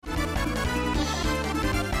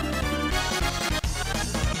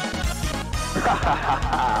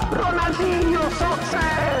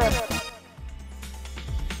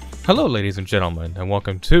Hello, ladies and gentlemen, and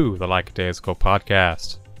welcome to the Like a Day Ago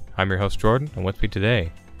podcast. I'm your host, Jordan, and with me today,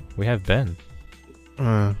 we have Ben.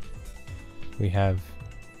 We have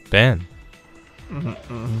Ben.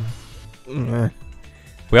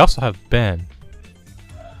 We also have Ben.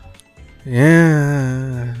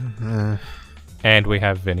 Yeah. And we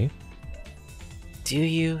have Vinny. Do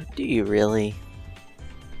you? Do you really?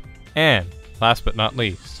 And, last but not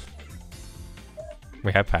least,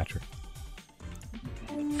 we have Patrick.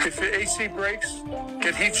 If your AC breaks,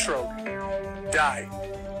 get heat stroke. Die.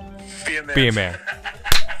 Be a man. Be a man.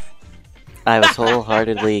 I was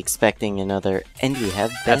wholeheartedly expecting another, and we have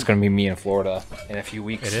Ben. That's going to be me in Florida in a few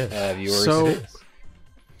weeks. It is. Viewers. So, it is.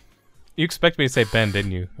 You expect me to say Ben,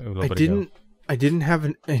 didn't you? I didn't have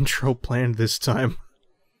an intro planned this time.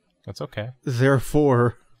 That's okay.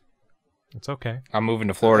 Therefore, it's okay. I'm moving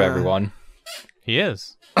to Florida, everyone. He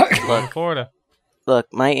is. Going to Florida. Look,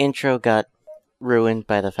 my intro got ruined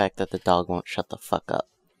by the fact that the dog won't shut the fuck up.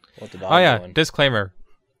 What the dog doing? Disclaimer.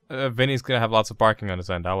 Vinny's going to have lots of barking on his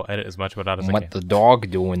end. I will edit as much of it out as I can. What the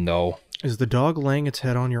dog doing, though? Is the dog laying its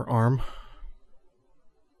head on your arm?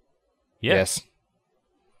 Yes.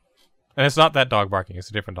 And it's not that dog barking. It's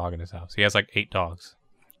a different dog in his house. He has like 8 dogs.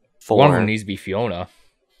 4. One of them needs to be Fiona.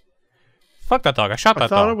 Fuck that dog. I shot that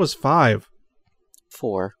dog. I thought it was 5.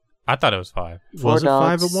 4. I thought it was 5. 4 was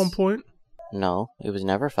dogs. It 5 at one point? No, it was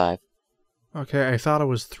never 5. Okay, I thought it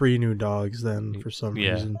was 3 new dogs then for some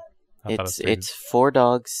reason. It's 4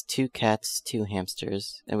 dogs, 2 cats, 2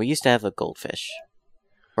 hamsters, and we used to have a goldfish.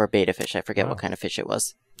 Or a beta fish, I forget what kind of fish it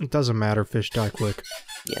was. It doesn't matter, fish die quick.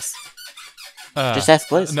 Yes. Just ask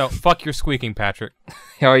Liz. No, fuck your squeaking, Patrick.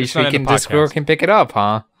 Oh, you speaking Discord can pick it up,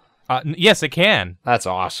 huh? Yes, it can. That's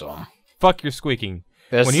awesome. Fuck your squeaking.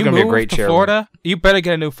 This when is you gonna move be a great to chair. Florida, you better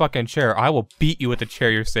get a new fucking chair. I will beat you with the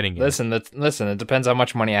chair you're sitting in. Listen, it depends how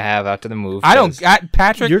much money I have after the move. I don't,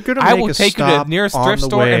 Patrick. You're gonna I make will a take you to the stop nearest on thrift the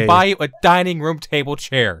store and way. buy you a dining room table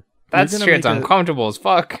chair. That You're gonna shit's make a- uncomfortable as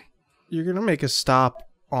fuck. You're going to make a stop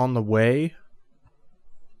on the way,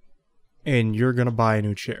 and you're going to buy a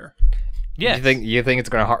new chair. Yes. You think it's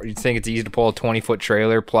gonna hard? You think it's easy to pull a 20-foot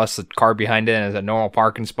trailer plus a car behind it as a normal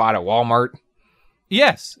parking spot at Walmart?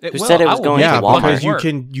 Yes. Who said it was going to Yeah, Walmart?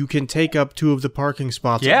 because you can take up 2 of the parking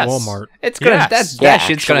spots Yes. at Walmart. It's gonna Yes. that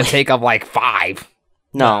shit's gonna take up like 5.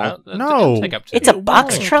 No, No. It'll take up to it's a you.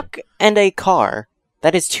 box truck and a car.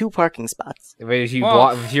 That is 2 parking spots. If you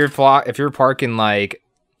Well- if you're parking like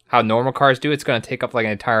how normal cars do, it's gonna take up like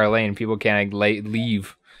an entire lane. People can't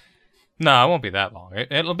leave. No, it won't be that long.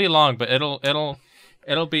 It'll be long, but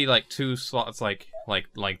it'll be like 2 slots, like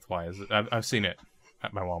lengthwise. I've seen it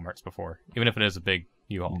at my WalMarts before, even if it is a big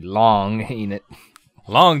U-Haul. Long, ain't it?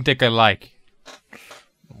 Long dick I like.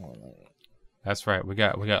 That's right. We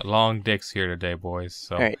got long dicks here today, boys.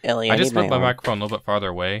 So All right, Ellie, I I just need moved my arm. microphone a little bit farther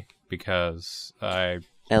away because I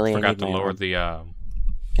Ellie, I forgot need to my lower arm. the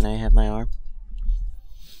Can I have my arm?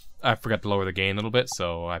 I forgot to lower the gain a little bit,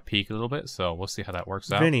 so I peak a little bit. So we'll see how that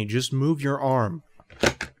works out. Vinny, just move your arm.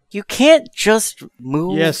 You can't just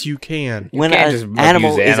move. Yes, you can. When can't an just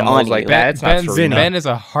animal abuse is animals on like you. that. It's not Ben, true. Ben is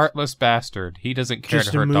a heartless bastard. He doesn't care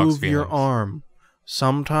Just to hurt dogs' move your feelings. arm.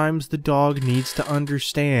 Sometimes the dog needs to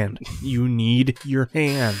understand. You need your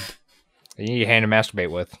hand. You need your hand to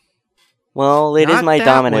masturbate with. Well, it is Not my that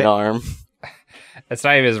dominant way. arm. It's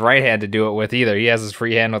not even his right hand to do it with either. He has his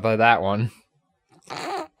free hand with that one.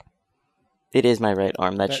 It is my right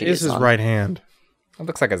arm that That she is is his on. right hand. It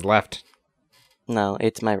looks like his left. No,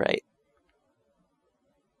 it's my right.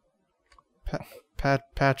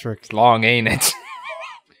 Patrick, It's long, ain't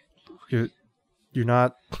it? you're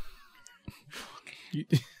not.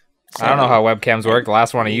 I don't know how webcams work. The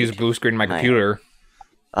last one I used blue screen my computer.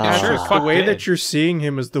 Yeah, sure, the fuck way did. that you're seeing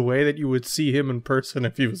him is the way that you would see him in person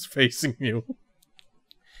if he was facing you.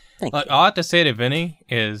 Thank Look, you. all I have to say to Vinny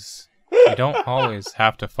is you don't always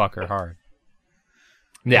have to fuck her hard.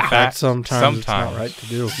 Yeah. In fact, Sometimes it's not right to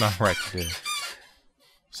do. It's not right to do.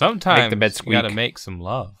 Sometimes Make the bed you gotta squeak. make some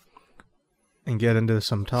love. And get into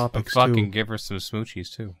some And topics fucking too. give her some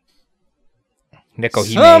smoochies too.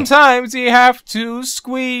 Nikohime. Sometimes you have to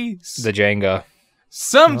squeeze. The Jenga.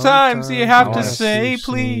 Sometimes you have I to wanna say see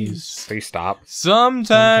please. sneeze. Please stop.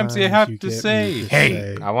 Sometimes you have you to get say me to hey.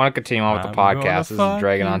 say- I want to continue on with the I'm gonna podcast. This fuck is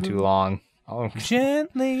dragging on you. too long. Oh.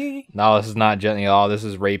 Gently. No, this is not gently at all. This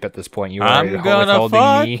is rape at this point. You are I'm gonna withholding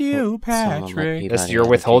fuck me. you, Some of my Patrick. people- You're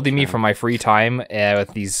withholding me from my free time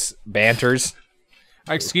with these banters.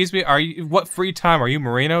 Excuse me, what free time? Are you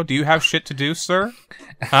Marino? Do you have shit to do, sir?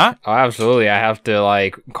 Huh? Oh, absolutely. I have to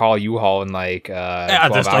like call U-Haul in like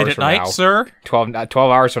 12 this hours late at from night, now. sir? 12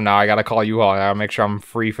 hours from now, I gotta call U-Haul, and I'll make sure I'm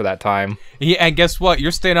free for that time. Yeah, and guess what?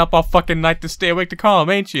 You're staying up all fucking night to stay awake to call him,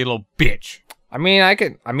 ain't you, you little bitch? I mean, I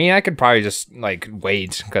could probably just like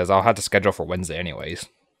wait because I'll have to schedule for Wednesday anyways.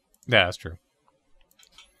 Yeah, that's true.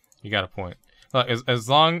 You got a point. Look, as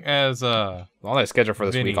long as As long as I schedule for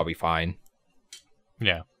this Vinny. week, I'll be fine.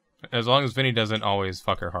 Yeah, as long as Vinny doesn't always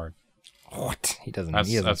fuck her hard. What? He doesn't.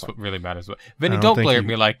 That's what really matters. Vinny, I don't don't glare think at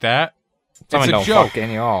me like that. Someone It's a don't joke. fuck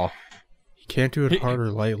any all. He can't do it hard or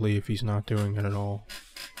lightly if he's not doing it at all.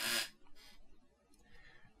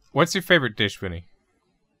 What's your favorite dish, Vinny?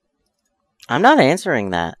 I'm not answering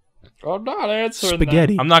that. I'm not answering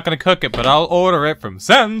Spaghetti. I'm not gonna cook it, but I'll order it from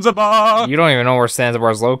Zanzibar. You don't even know where Zanzibar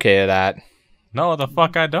is located at. No, the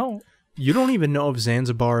fuck I don't. You don't even know if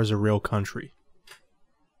Zanzibar is a real country.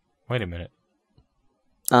 Wait a minute.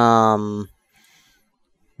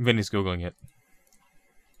 Vinny's Googling it.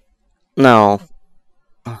 No.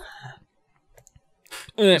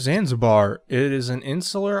 Zanzibar. It is an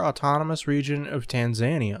insular autonomous region of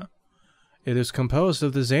Tanzania. It is composed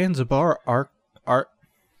of the Zanzibar I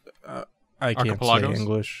can't say Archipelagos?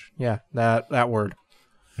 English. Yeah, that word.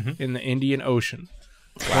 In the Indian Ocean.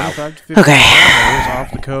 25 to 50 Okay. kilometers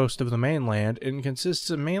off the coast of the mainland and consists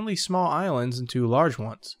of mainly small islands and 2 large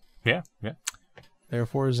ones. Yeah.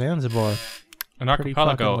 Therefore, Zanzibar. An Pretty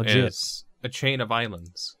archipelago fucking legit. is a chain of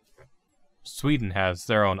islands. Sweden has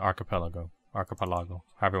their own archipelago. Archipelago,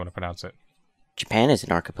 however you want to pronounce it. Japan is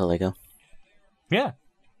an archipelago. Yeah.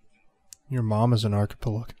 Your mom is an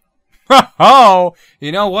archipelago. Oh,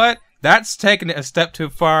 you know what? That's taking it a step too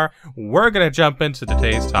far. We're going to jump into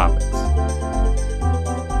today's topics.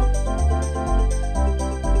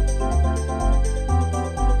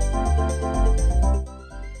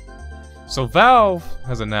 So Valve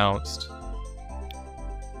has announced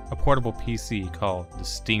a portable PC called the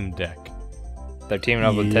Steam Deck. They're teaming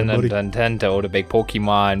up with Yeah, buddy. Nintendo to make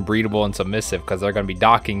Pokemon breedable and submissive because they're going to be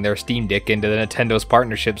docking their Steam Deck into the Nintendo's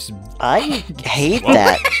partnerships. I hate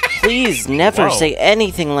that. Please never Whoa. say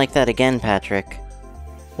anything like that again, Patrick.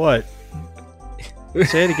 What?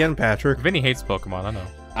 Say it again, Patrick. Vinny hates Pokemon, I know.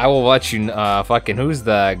 I will let you fucking who's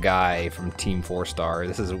the guy from Team 4-Star?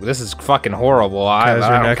 This is fucking horrible. I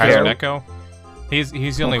don't Kaiser care. Neko? He's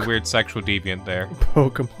the only weird sexual deviant there.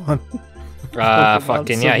 Pokemon.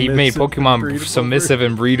 Fucking yeah, he made submissive and Pokemon breedable. submissive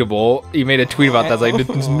and breedable. He made a tweet about that. Like,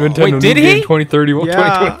 Nintendo Wait, did New Game he? 2031, Yeah.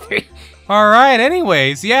 2023. Alright,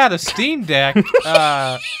 anyways, yeah, the Steam Deck.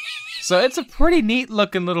 So it's a pretty neat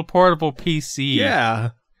looking little portable PC. Yeah.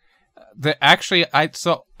 Actually, I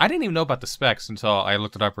didn't even know about the specs until I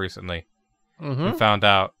looked it up recently and found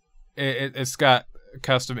out it's got a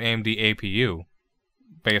custom AMD APU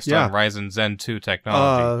based on Ryzen Zen 2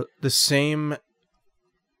 technology. The same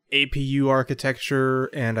APU architecture,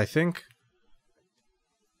 and I think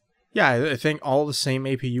all the same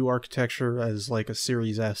APU architecture as like a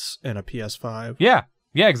Series S and a PS5. Yeah,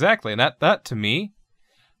 exactly. And that to me,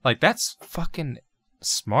 like, that's fucking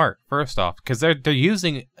smart. First off, because they're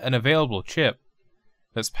using an available chip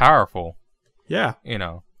that's powerful. Yeah. You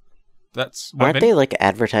know, that's Aren't they like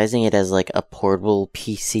advertising it as like a portable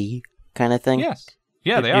PC kind of thing? Yes.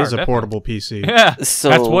 Yeah, It they are. is a definitely. portable PC. Yeah, So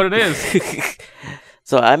that's what it is.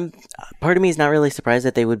 So part of me is not really surprised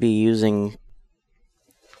that they would be using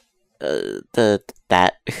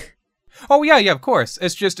that. Oh yeah, of course.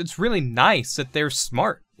 It's really nice that they're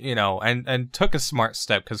smart, you know, and took a smart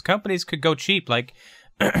step because companies could go cheap like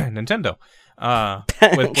Nintendo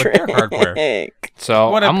with their hardware. So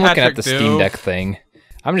What did I'm looking at Patrick the do? Steam Deck thing.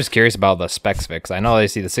 I'm just curious about the specs fix. I know they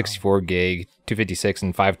see the 64 gig, 256,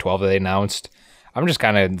 and 512 that they announced. I'm just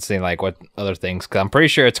kind of seeing like what other things, because I'm pretty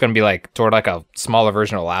sure it's going to be like sort of like a smaller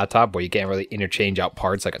version of a laptop where you can't really interchange out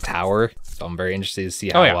parts like a tower. So I'm very interested to see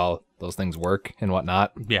how well those things work and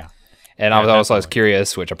whatnot. Yeah. And I was also definitely.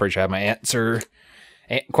 curious, which I'm pretty sure I have my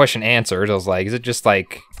question answered. I was like, is it just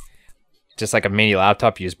like a mini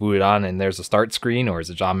laptop you just boot it on and there's a start screen, or is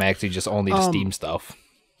it automatically just only the Steam stuff?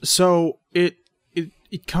 So it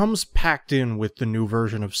comes packed in with the new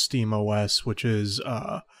version of Steam OS, which is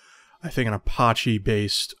I think an Apache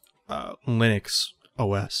based Linux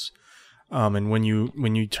OS. And when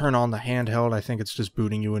you turn on the handheld, I think it's just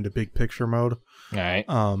booting you into big picture mode. All right.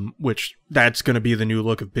 Which that's going to be the new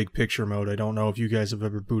look of big picture mode. I don't know if you guys have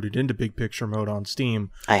ever booted into big picture mode on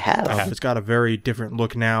Steam. I have. It's got a very different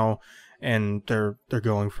look now, and they're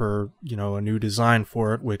going for, you know, a new design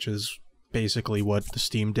for it, which is basically what the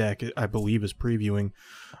Steam Deck, I believe, is previewing.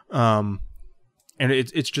 And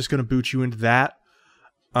it's just going to boot you into that.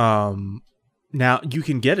 Now, you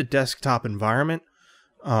can get a desktop environment,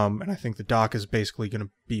 and I think the dock is basically going to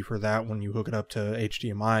be for that. When you hook it up to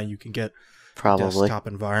HDMI, you can get a desktop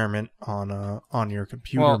environment on your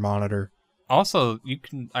computer monitor. Also,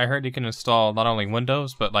 I heard you can install not only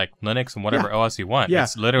Windows, but like Linux and whatever OS you want. Yeah.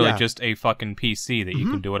 It's literally just a fucking PC that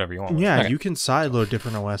you can do whatever you want with. Yeah, you can sideload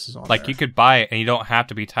different OSs on Like, you could buy it, and you don't have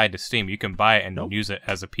to be tied to Steam. You can buy it and use it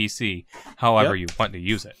as a PC however you want to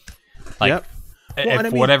use it. Like, if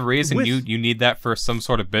for whatever reason you need that for some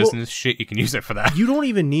sort of business shit, you can use it for that. You don't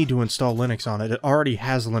even need to install Linux on it. It already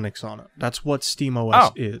has Linux on it. That's what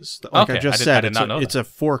SteamOS is. Like I just said, it's a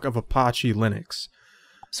fork of Apache Linux.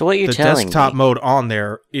 So what you're telling me... The desktop mode on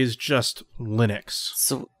there is just Linux.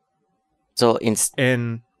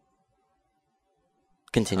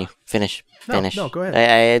 Continue. Finish. No, go ahead.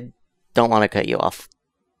 I don't want to cut you off.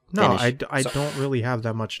 No, I don't really have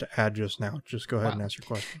that much to add just now. Just go ahead and ask your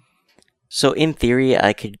question. So in theory,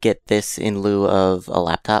 I could get this in lieu of a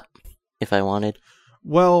laptop if I wanted?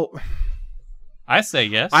 Well... I say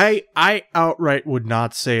yes. I outright would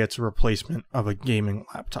not say it's a replacement of a gaming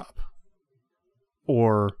laptop.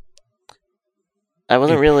 Or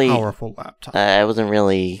powerful laptop. I wasn't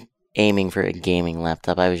really aiming for a gaming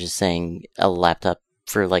laptop. I was just saying a laptop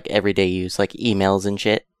for like everyday use, like emails and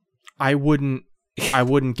shit. I wouldn't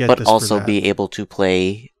get but this also for that. Be able to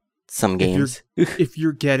play some games. If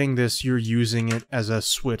you're getting this, you're using it as a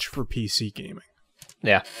switch for PC gaming.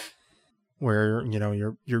 Yeah. Where,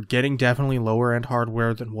 you're getting definitely lower end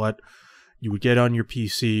hardware than what you would get on your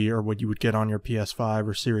PC or what you would get on your PS5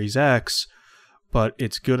 or Series X. But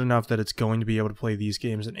it's good enough that it's going to be able to play these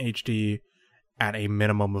games in HD at a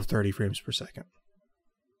minimum of 30 frames per second.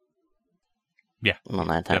 Yeah. Well,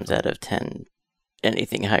 9 times out of 10,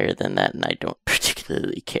 anything higher than that, and I don't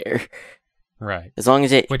particularly care. Right. As long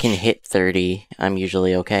as it can hit 30, I'm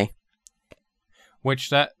usually okay. I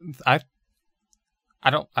think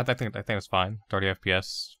it's fine. 30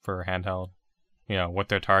 FPS for handheld. What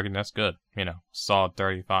they're targeting, that's good. Solid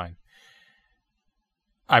 30, fine.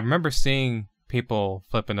 I remember seeing people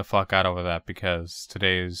flipping the fuck out over that because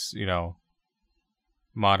today's,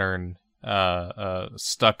 modern,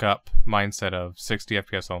 stuck-up mindset of 60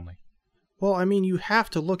 FPS only. Well, I mean, you have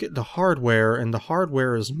to look at the hardware, and the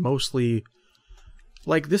hardware is mostly...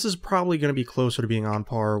 Like, this is probably going to be closer to being on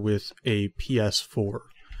par with a PS4.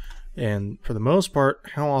 And for the most part,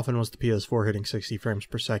 how often was the PS4 hitting 60 frames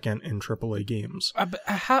per second in AAA games?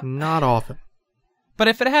 Not often. But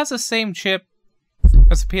if it has the same chip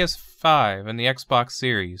as the PS5 and the Xbox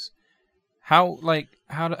Series, how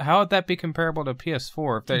would that be comparable to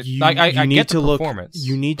PS4? I get the performance.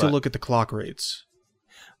 You need to look at the clock rates.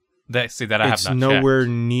 I have not checked. It's nowhere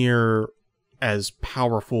near as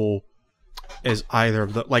powerful as either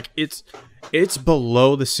of the... Like, it's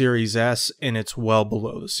below the Series S, and it's well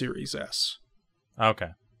below the Series S. Okay.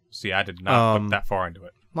 See, I did not look that far into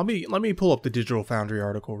it. Let me pull up the Digital Foundry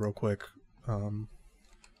article real quick. I'm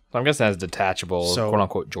guessing it has detachable,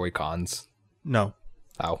 quote-unquote, Joy-Cons. No.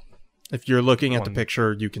 Oh. If you're looking at the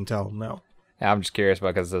picture, you can tell no. Yeah, I'm just curious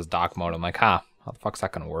about because it says dock mode. I'm like, how the fuck's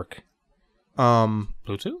that going to work?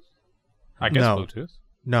 Bluetooth? I guess no. Bluetooth.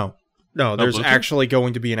 No, there's Bluetooth? actually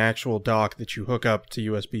going to be an actual dock that you hook up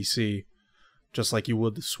to USB-C, just like you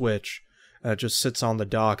would the Switch. It just sits on the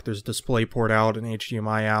dock. There's a display port out and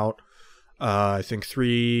HDMI out. I think a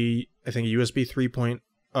USB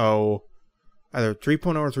 3.0, either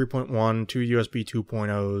 3.0 or 3.1, 2 USB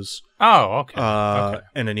 2.0s. Oh, okay.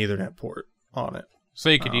 And an Ethernet port on it. So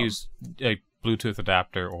you could use a Bluetooth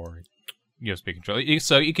adapter or USB controller.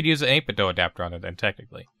 So you could use an 8-bit adapter on it then,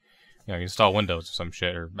 technically. You install Windows or some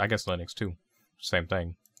shit, or I guess Linux too. Same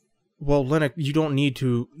thing. Well, Linux, you don't need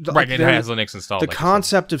to... Right, it has Linux installed. The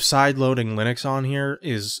concept of side-loading Linux on here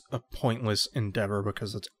is a pointless endeavor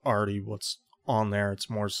because it's already what's on there. It's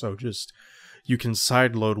more so just you can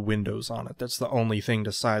side-load Windows on it. That's the only thing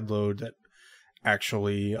to side-load that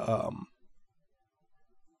actually,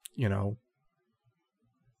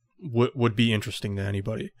 would be interesting to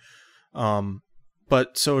anybody.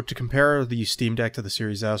 But so to compare the Steam Deck to the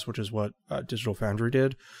Series S, which is what Digital Foundry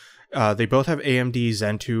did, they both have AMD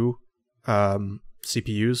Zen 2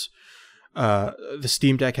 CPUs. The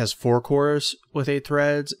Steam Deck has 4 cores with 8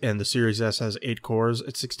 threads, and the Series S has 8 cores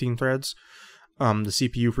at 16 threads. The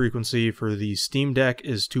CPU frequency for the Steam Deck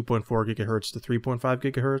is 2.4 gigahertz to 3.5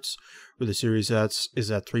 gigahertz, where the Series S is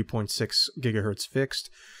at 3.6 gigahertz fixed.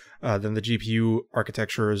 Then the GPU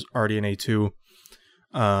architecture is RDNA 2.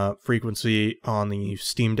 Frequency on the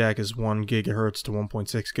Steam Deck is 1 gigahertz to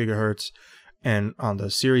 1.6 gigahertz, and on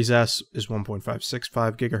the Series S is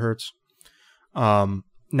 1.565 gigahertz.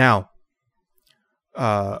 Now,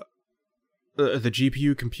 the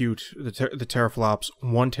GPU compute, the teraflops,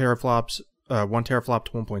 1 teraflop to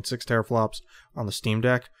 1.6 teraflops on the Steam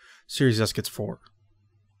Deck. Series S gets 4.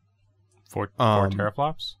 4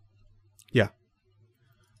 teraflops? Yeah.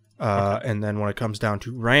 Okay. And then when it comes down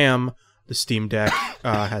to RAM, the Steam Deck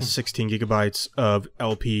has 16 gigabytes of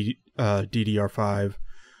LP DDR5,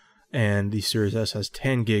 and the Series S has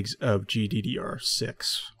 10 gigs of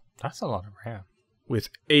GDDR6. That's a lot of RAM. With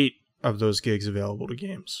 8 of those gigs available to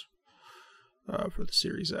games for the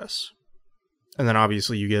Series S. And then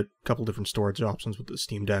obviously you get a couple different storage options with the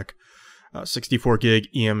Steam Deck. 64 gig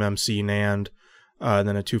eMMC NAND, and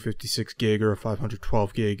then a 256 gig or a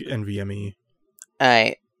 512 gig NVMe.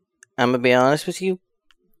 I'm gonna be honest with you.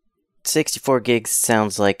 64 gigs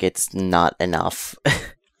sounds like it's not enough.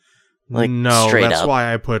 No, straight that's up.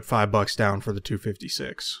 why I put $5 down for the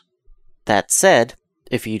 256. That said,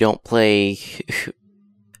 if you don't play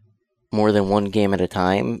more than one game at a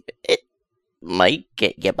time, it might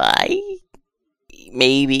get you by.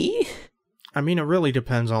 Maybe. I mean, it really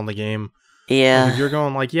depends on the game. Yeah. Like, if you're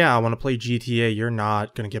going like, yeah, I want to play GTA, you're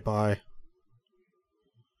not going to get by.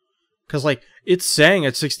 Because, like, it's saying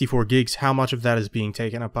at 64 gigs, how much of that is being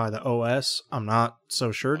taken up by the OS? I'm not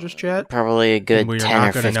so sure just yet. Probably a good We're 10 not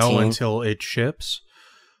or going to 15. know until it ships.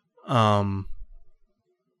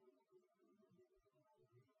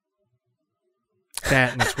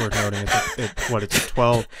 That, and it's worth noting, it's a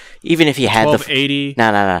 12... Even if you had the... 1280...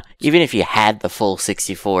 No. Even if you had the full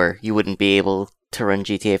 64, you wouldn't be able to run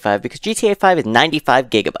GTA 5, because GTA 5 is 95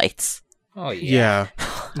 gigabytes. Oh, yeah.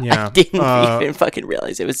 Yeah. I didn't even fucking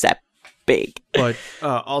realize it was that big. But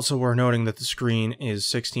also we're noting that the screen is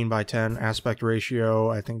 16 by 10 aspect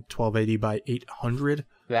ratio, I think 1280 by 800.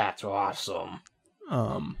 That's awesome.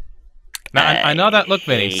 Now, I know that look,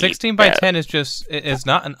 Vinny. 16 by 10 is just... It's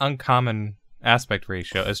not an uncommon aspect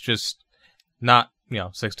ratio. It's just not,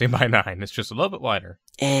 16 by 9. It's just a little bit wider.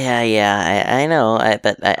 Yeah, I know,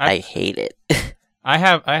 but I hate it. I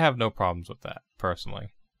have no problems with that,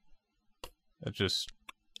 personally. It just...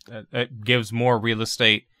 It gives more real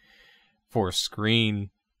estate for a screen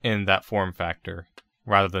in that form factor,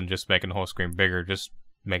 rather than just making the whole screen bigger. Just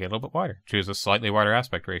make it a little bit wider. Choose a slightly wider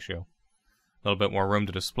aspect ratio. A little bit more room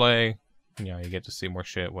to display. You get to see more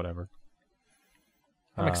shit, whatever.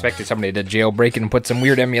 I'm expecting somebody to jailbreak and put some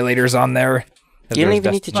weird emulators on there. You don't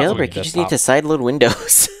even need to jailbreak, you just need to sideload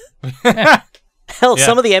Windows. Hell,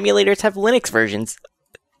 some of the emulators have Linux versions.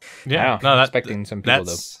 Yeah, I'm expecting some people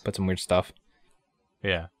to put some weird stuff.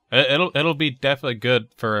 Yeah. It'll be definitely good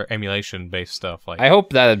for emulation based stuff. Like, I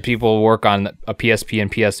hope that people work on a PSP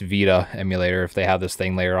and PS Vita emulator if they have this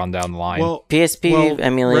thing later on down the line. Well, PSP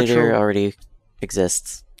emulator already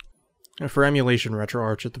exists. For emulation,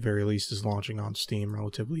 RetroArch at the very least is launching on Steam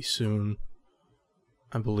relatively soon,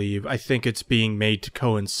 I believe. I think it's being made to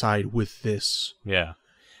coincide with this. Yeah.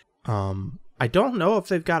 I don't know if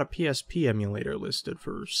they've got a PSP emulator listed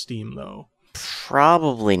for Steam, though.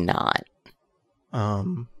 Probably not.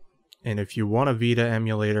 And if you want a Vita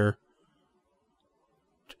emulator,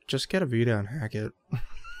 just get a Vita and hack it.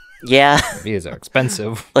 Yeah. Vitas are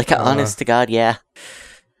expensive. Like, honest to God, yeah.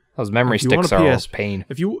 Those memory sticks are a pain.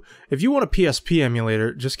 If you want a PSP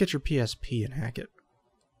emulator, just get your PSP and hack it.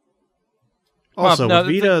 Also, with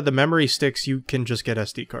Vita, the memory sticks, you can just get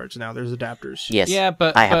SD cards now. There's adapters. Yes. Yeah,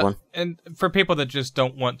 but I have one. And for people that just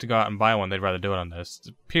don't want to go out and buy one, they'd rather do it on this.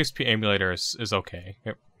 The PSP emulator is okay.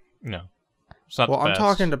 It's not the I'm best.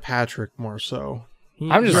 talking to Patrick more so. He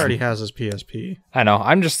just- already has his PSP. I know.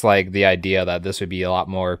 I'm just like the idea that this would be a lot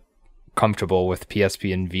more comfortable with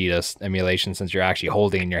PSP and Vita emulation since you're actually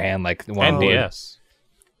holding in your hand like one would. NDS.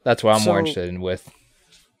 That's what I'm more So- interested in with.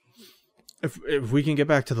 If we can get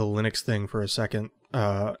back to the Linux thing for a second,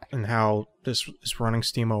 and how this is running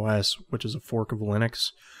SteamOS, which is a fork of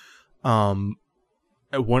Linux, one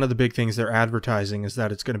of the big things they're advertising is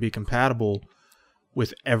that it's going to be compatible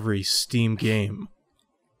with every Steam game,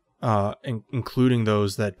 including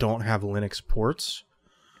those that don't have Linux ports.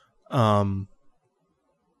 The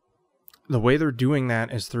way they're doing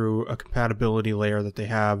that is through a compatibility layer that they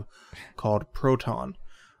have called Proton,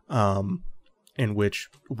 in which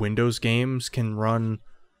Windows games can run.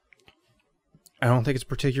 I don't think it's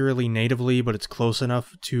particularly natively, but it's close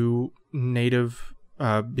enough to native,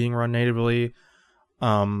 being run natively,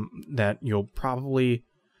 that you'll probably,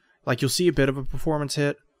 you'll see a bit of a performance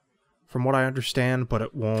hit, from what I understand, but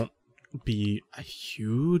it won't be a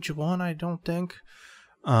huge one, I don't think.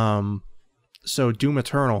 So Doom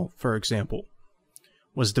Eternal, for example,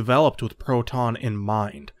 was developed with Proton in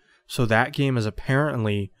mind. So that game is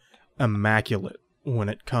apparently immaculate when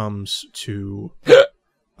it comes to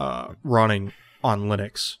running on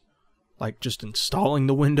Linux. Like, just installing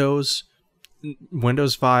the Windows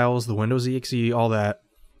Windows files, the Windows exe, all that,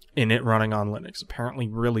 in it running on Linux. Apparently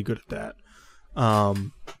really good at that.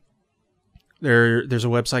 There's a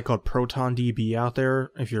website called ProtonDB out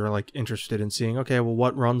there if you're like interested in seeing, okay, well,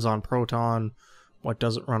 what runs on Proton, what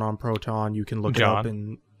doesn't run on Proton. You can look it up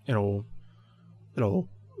and it'll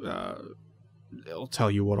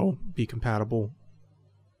tell you what'll be compatible.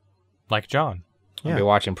 Like John. I'll be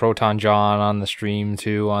watching Proton John on the stream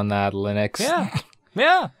too on that Linux.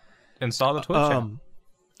 Yeah. Install the Twitch app.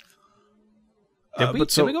 Did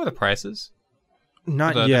we go over the prices?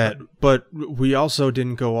 Not yet, but we also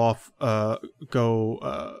didn't go on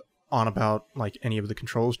about like any of the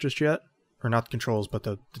controls just yet, or not the controls, but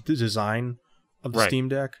the design of the Steam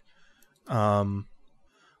Deck.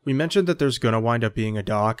 We mentioned that there's going to wind up being a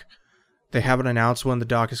dock. They haven't announced when the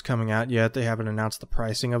dock is coming out yet. They haven't announced the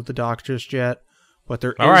pricing of the dock just yet, but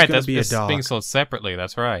there is going to be a dock. Being sold separately.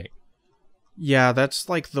 That's right. Yeah, that's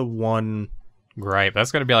like the one. Right,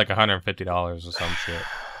 that's going to be like $150 or some shit.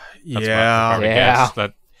 That's yeah.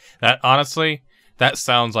 That honestly, that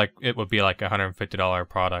sounds like it would be like $150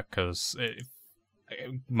 product, because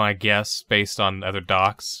my guess, based on other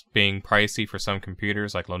docks being pricey for some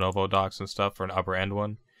computers, like Lenovo docks and stuff, for an upper end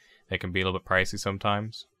one, they can be a little bit pricey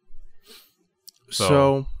sometimes.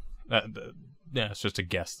 So it's just a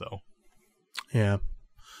guess though. Yeah.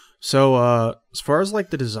 So as far as like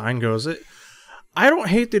the design goes, I don't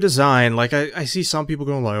hate the design. Like I see some people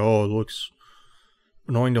going like, oh, it looks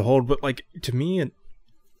annoying to hold, but like to me,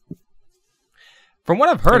 from what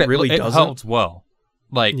I've heard, it holds well.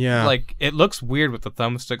 Like it looks weird with the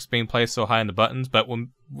thumbsticks being placed so high in the buttons, but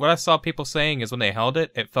what I saw people saying is when they held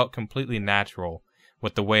it, it felt completely natural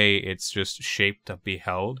with the way it's just shaped to be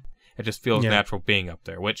held. It just feels natural being up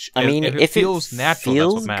there. Which I mean, if it feels natural,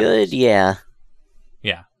 feels that's what matters. good, yeah.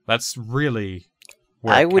 Yeah, that's really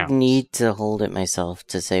where I it would counts. need to hold it myself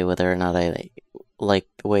to say whether or not I like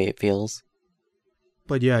the way it feels.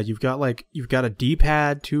 But yeah, you've got a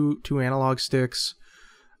D-pad, two analog sticks,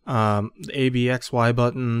 the A, B, X, Y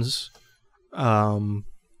buttons,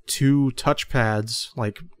 2 touch pads,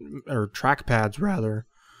 or track pads rather.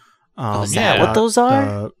 Is that what those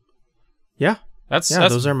are? Yeah. That's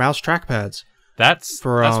those are mouse track pads. That's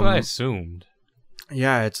what I assumed.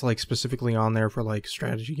 Yeah, it's like specifically on there for like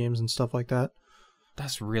strategy games and stuff like that.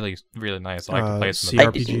 That's really, really nice. I like to play some CRPGs.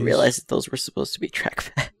 I didn't realize that those were supposed to be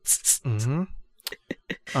track pads. Mm-hmm.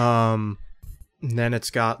 And then it's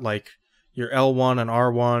got like your L1 and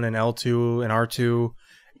R1 and L2 and R2,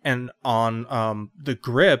 and on the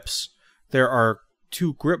grips there are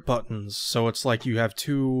 2 grip buttons. So it's like you have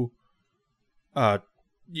two.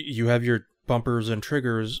 You have your bumpers and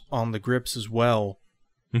triggers on the grips as well.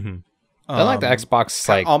 Mm-hmm. I like the Xbox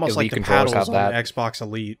like almost Elite like the controllers paddles have on that. the Xbox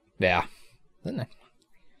Elite. Yeah. Isn't it?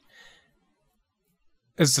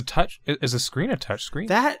 Is the screen a touch screen?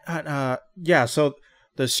 Yeah, so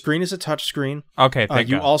the screen is a touch screen. Okay, thank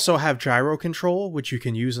you God. also have gyro control, which you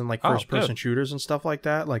can use in like first-person good. shooters and stuff like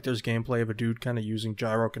that. Like there's gameplay of a dude kind of using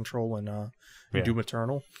gyro control in Doom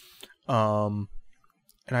Eternal. And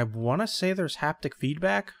I want to say there's haptic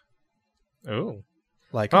feedback. Oh.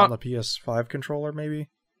 Like on the PS5 controller, maybe?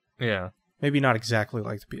 Yeah. Maybe not exactly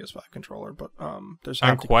like the PS5 controller, but there's haptic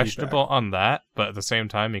I'm questionable feedback. on that, but at the same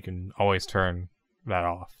time, you can always turn that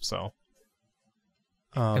off, so...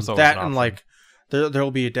 it's always that an and option. like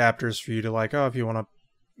there'll be adapters for you to like, if you want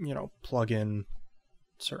to, plug in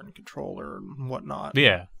certain controller and whatnot.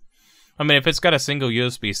 Yeah. I mean, if it's got a single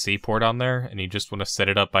USB-C port on there, and you just want to set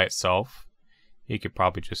it up by itself, you could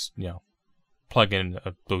probably just, plug in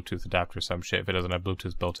a Bluetooth adapter or some shit if it doesn't have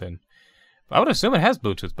Bluetooth built in. But I would assume it has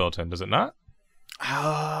Bluetooth built in, does it not?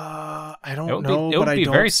 I don't It would know, be- it would but be I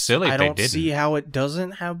don't. very silly if I they don't didn't. see how it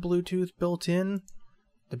doesn't have Bluetooth built in.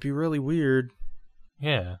 That'd be really weird.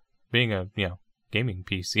 Yeah. Being a, gaming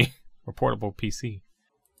PC, or portable PC.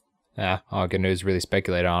 Yeah, all I can do is really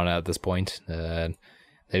speculate on it at this point. They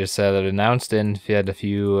just said it announced and had a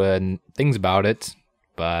few things about it,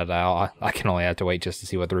 but I can only have to wait just to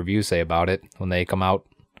see what the reviews say about it when they come out.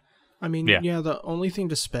 I mean, yeah, the only thing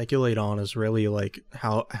to speculate on is really like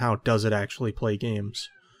how does it actually play games?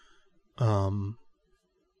 Like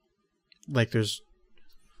there's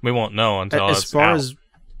We won't know until as it's far out. as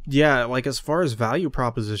as far as value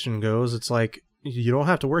proposition goes, it's like you don't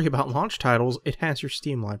have to worry about launch titles. It has your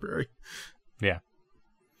Steam library. Yeah.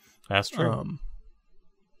 That's true.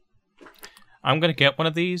 I'm going to get one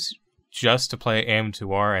of these just to play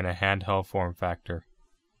AM2R in a handheld form factor.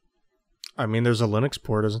 I mean, there's a Linux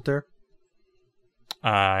port, isn't there?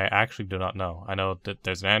 I actually do not know. I know that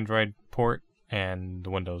there's an Android port and the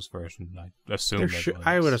Windows version. I assume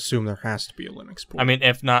I would assume there has to be a Linux port. I mean,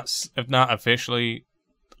 if not officially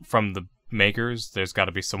from the makers, there's got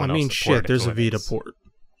to be someone I mean, else. Shit, there's a Vita port.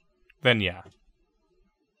 Then yeah.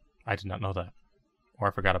 I did not know that. Or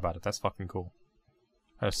I forgot about it. That's fucking cool.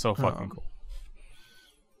 That is so fucking cool.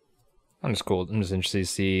 I'm just interested to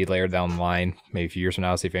see later down the line, maybe a few years from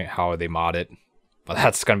now, see how they mod it. But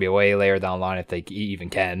that's going to be a way later down the line if they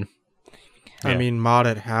even can. I mean, mod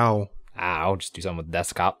it how? I'll just do something with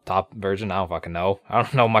desktop version. I don't fucking know. I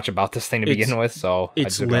don't know much about this thing to begin with, so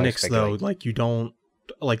it's Linux though. Like you don't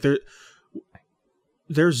like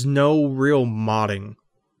there's no real modding.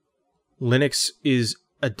 Linux is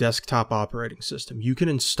a desktop operating system. You can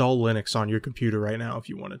install Linux on your computer right now if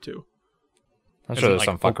you wanted to. I'm sure there's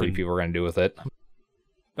some fuckery people are gonna do with it.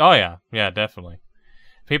 Oh yeah, definitely.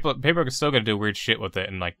 People are still gonna do weird shit with it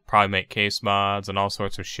and like probably make case mods and all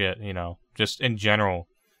sorts of shit. You know, just in general,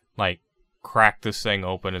 like crack this thing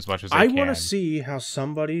open as much as they can. I want to see how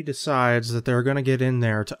somebody decides that they're gonna get in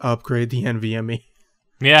there to upgrade the NVMe.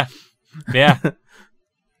 Yeah.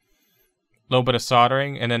 Little bit of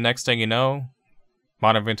soldering, and then next thing you know,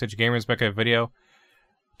 Modern Vintage Gamers make a video.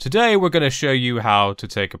 Today we're going to show you how to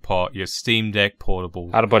take apart your Steam Deck portable.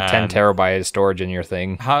 How to put 10 terabyte of storage in your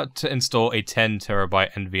thing. How to install a 10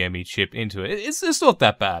 terabyte NVMe chip into it. It's not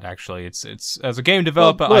that bad actually. It's as a game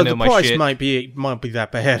developer, I know my shit. The price might be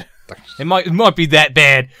that bad. It might be that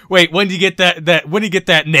bad. Wait, when do you get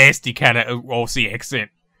that nasty kind of Aussie accent?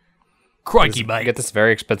 Crikey, mate. You get this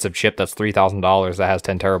very expensive chip that's $3,000 that has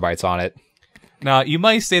 10 terabytes on it. Now, you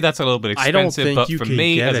might say that's a little bit expensive, but for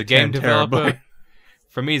me as a game developer,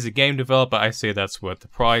 I say that's worth the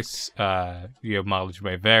price. Your mileage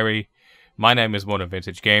may vary. My name is Modern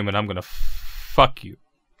Vintage Game, and I'm gonna fuck you.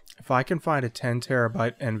 If I can find a 10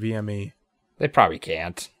 terabyte NVMe, they probably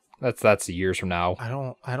can't. That's years from now.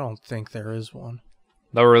 I don't think there is one.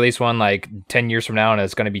 They'll release one like 10 years from now, and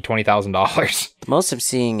it's going to be $20,000. The most I'm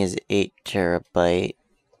seeing is 8 terabyte.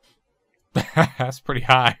 That's pretty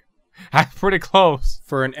high. That's pretty close.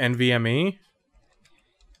 For an NVMe?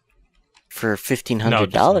 For $1,500. No,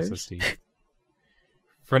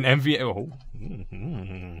 for an NVMe. Oh.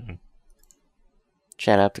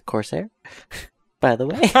 Shout out to Corsair, by the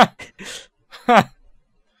way.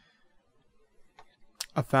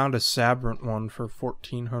 I found a Sabrent one for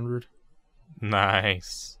 $1,400.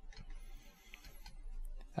 Nice.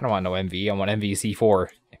 I don't want no MV. I want MVC4.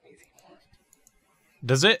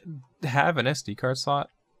 Does it have an SD card slot?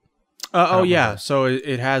 Yeah. So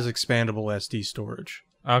it has expandable SD storage.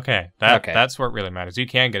 Okay. That's where it really matters. You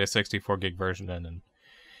can get a 64 gig version in and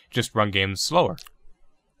just run games slower.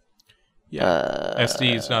 Yeah.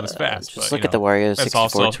 SD is not as fast. Just but, look at the Wario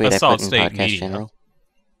 64 tweet I put in Podcast General.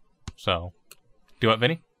 So, do what,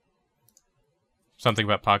 Vinny? Something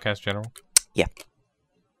about Podcast General? Yeah.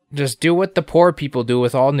 Just do what the poor people do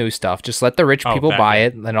with all new stuff. Just let the rich people buy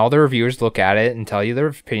it, and all the reviewers look at it and tell you their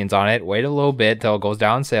opinions on it. Wait a little bit till it goes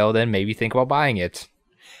down sale, then maybe think about buying it.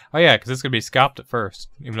 Oh yeah, because it's gonna be scalped at first,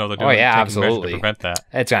 even though they're doing absolutely to prevent that.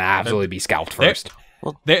 It's gonna absolutely be scalped first.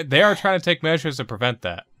 They are trying to take measures to prevent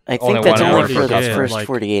that. I think that's only for the first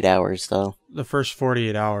 48 hours, though. The first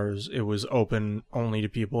 48 hours, it was open only to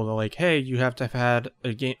people that like, hey, you have to have had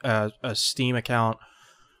a Steam account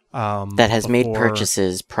that has made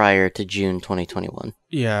purchases prior to June 2021.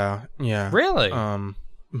 Yeah. Really?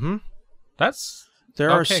 There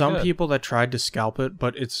are some people that tried to scalp it,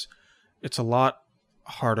 but it's a lot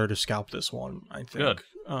harder to scalp this one, I think. Good.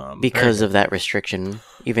 Because of that restriction,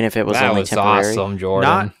 even if it was only temporary. Awesome,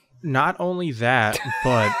 Jordan. Not only that,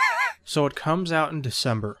 but so it comes out in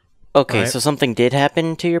December. Okay, right? so something did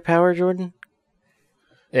happen to your power, Jordan?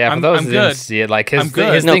 Yeah, for those who didn't see it, like his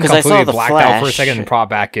thing completely blacked out for a second and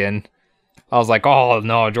popped back in. I was like, oh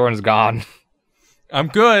no, Jordan's gone. I'm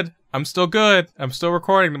good. I'm still good. I'm still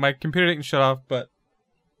recording. My computer didn't shut off, but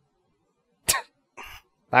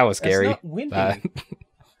that was scary. It's not windy.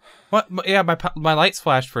 What? Yeah, my lights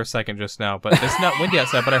flashed for a second just now, but it's not windy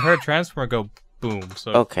outside. But I heard a transformer go boom.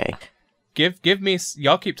 So okay. Give me.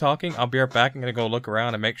 Y'all keep talking. I'll be right back. I'm gonna go look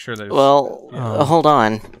around and make sure there's. Well, hold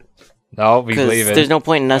on. No, we believe it. There's no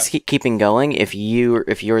point in us keeping going if your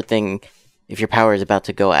power is about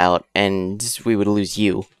to go out, and we would lose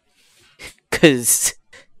you. Cause.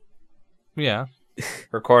 Yeah.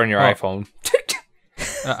 Recording your iPhone.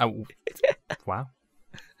 Wow.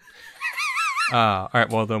 All right.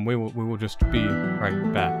 Well, then we will just be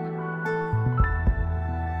right back.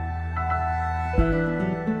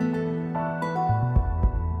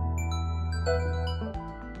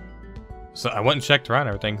 So I went and checked around.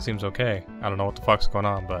 Everything seems okay. I don't know what the fuck's going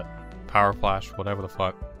on, but power flash, whatever the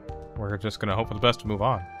fuck. We're just gonna hope for the best to move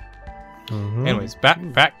on. Mm-hmm. Anyways,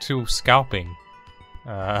 back to scalping.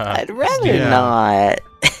 I'd rather not.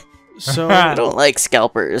 So I don't like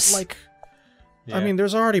scalpers. Yeah. I mean,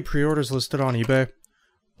 there's already pre-orders listed on eBay,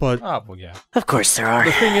 but Oh, well, yeah. Of course there are.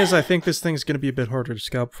 the thing is, I think this thing's going to be a bit harder to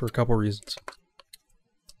scalp for a couple reasons.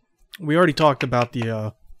 We already talked about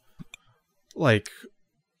the,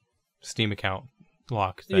 Steam account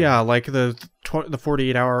lock thing. yeah, like the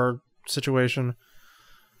 48-hour situation.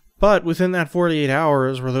 But within that 48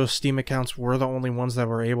 hours, where those Steam accounts were the only ones that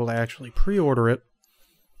were able to actually pre-order it,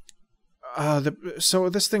 so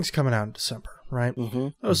this thing's coming out in December, right? Mm-hmm.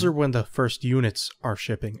 Those are when the first units are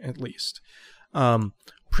shipping, at least.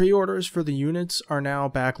 Pre-orders for the units are now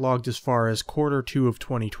backlogged as far as Q2 of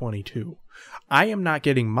 2022. I am not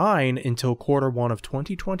getting mine until Q1 of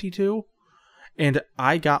 2022, and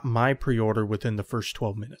I got my pre-order within the first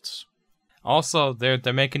 12 minutes. Also, they're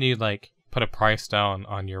making you like put a price down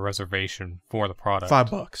on your reservation for the product.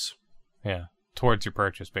 $5. Yeah, towards your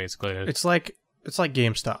purchase, basically. It's like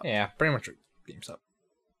GameStop. Yeah, pretty much GameStop.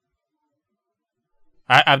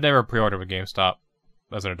 I've never pre-ordered with GameStop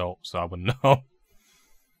as an adult, so I wouldn't know.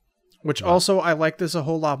 Which also, I like this a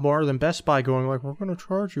whole lot more than Best Buy going like, we're going to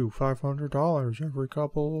charge you $500 every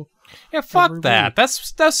couple. Yeah, fuck every that. week.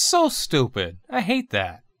 That's so stupid. I hate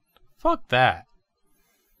that. Fuck that.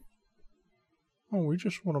 Oh, we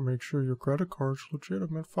just want to make sure your credit card's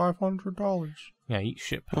legitimate. $500. Yeah, eat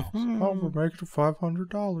shit, pals. Oh, we're making it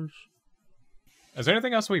 $500. Is there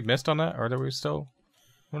anything else we missed on that, or are we still?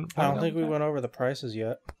 I don't think we went over the prices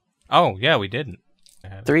yet. Oh yeah, we didn't.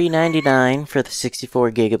 $399 for the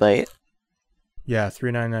 64 gigabyte. Yeah,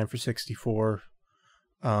 $399 for 64.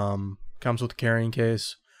 Comes with a carrying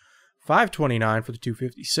case. $529 for the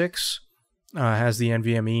 256. Has the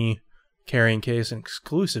NVMe carrying case and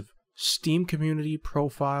exclusive Steam Community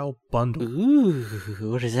Profile Bundle. Ooh,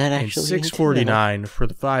 what does that And actually $649 for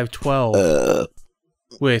the 512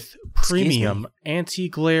 with premium me.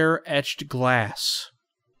 anti-glare etched glass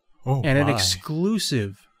Oh, and an my.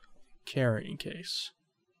 exclusive carrying case.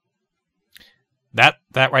 That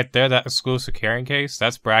right there, that exclusive carrying case,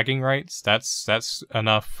 that's bragging rights. That's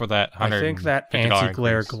enough for that $150 I think that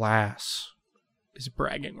anti-glare increase. glass is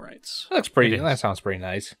bragging rights. That looks pretty. It is. That sounds pretty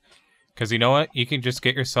nice. Because you know what? You can just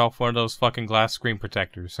get yourself one of those fucking glass screen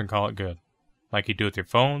protectors and call it good. Like you do with your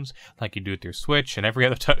phones, like you do with your Switch, and every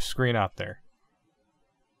other touch screen out there.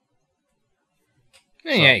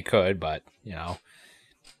 Yeah, you could, but you know,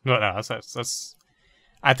 No, that's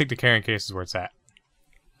I think the carrying case is where it's at.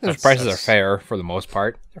 those That's- prices are that's- fair for the most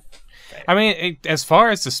part. I mean, as far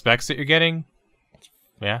as the specs that you're getting,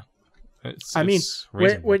 yeah. I mean,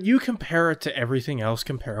 reasonable. when you compare it to everything else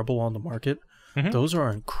comparable on the market, Mhm. those are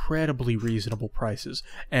incredibly reasonable prices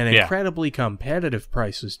and Yeah. incredibly competitive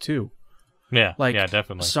prices too. yeah, Like yeah,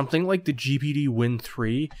 definitely. something like the GPD Win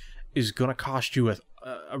 3 is going to cost you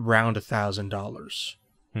around $1,000.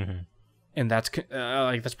 Mhm. And that's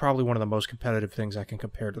probably one of the most competitive things I can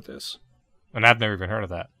compare to this. And I've never even heard of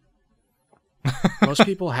that. Most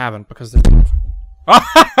people haven't because they're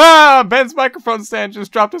Ben's microphone stand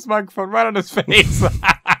just dropped his microphone right on his face.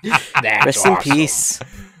 That's Rest in awesome. peace.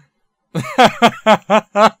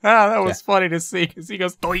 That was funny to see because he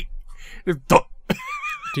goes doink. Just doink.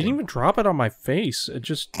 didn't even drop it on my face. It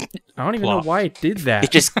just I don't even Plop. know why it did that.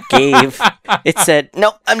 It just gave. It said,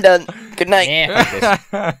 "Nope, I'm done. Good night." Yeah,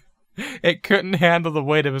 fuck this. It couldn't handle the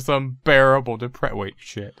weight of its unbearable depression. Wait,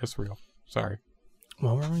 shit, that's real. Sorry.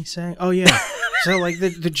 What were we saying? Oh yeah. So like the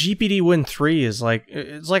GPD Win 3 is like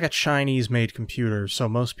it's like a Chinese made computer, so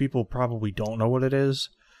most people probably don't know what it is.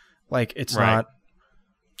 Like it's Right. not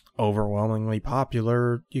overwhelmingly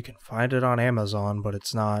popular. You can find it on Amazon, but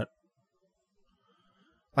it's not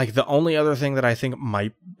like the only other thing that I think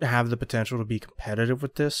might have the potential to be competitive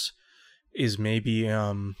with this is maybe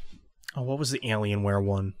what was the Alienware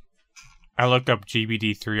one? I looked up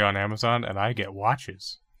GBD3 on Amazon and I get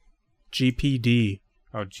watches. GPD.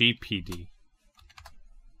 Oh, GPD.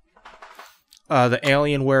 The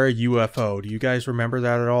Alienware UFO. Do you guys remember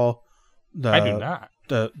that at all? I do not.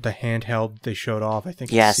 The handheld they showed off, I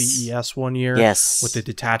think Yes. at CES one year. Yes. With the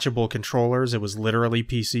detachable controllers. It was literally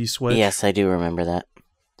PC Switch. Yes, I do remember that.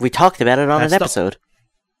 We talked about it on That's an the- episode.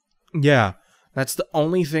 Yeah. That's the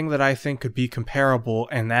only thing that I think could be comparable,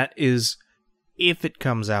 and that is if it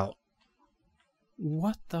comes out.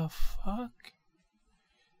 What the fuck?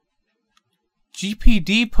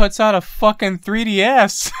 GPD puts out a fucking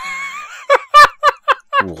 3DS.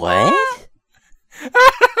 What?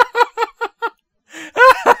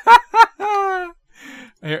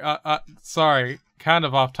 Here, sorry, kind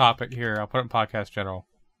of off topic here. I'll put it in podcast general.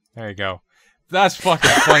 There you go. That's fucking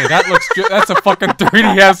funny. That looks that's a fucking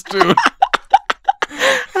 3DS, dude.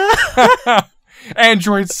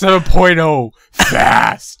 Android 7.0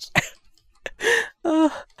 fast.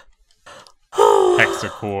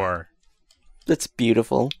 Hexacore. That's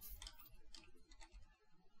beautiful.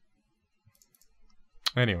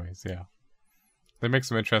 Anyways, yeah. They make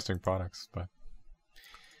some interesting products, but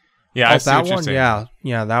yeah, Oh, I see that what you're one, saying.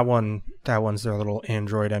 yeah, that one's their little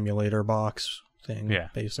Android emulator box thing, Yeah.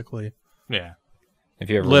 basically. Yeah. If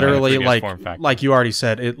you ever Literally, 3DS form factor. like you already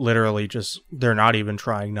said, it literally just, they're not even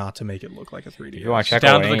trying not to make it look like a 3D. if you want to check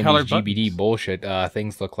Down out to the any colored of these GBD buttons. bullshit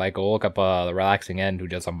things look like, go look up the Relaxing End who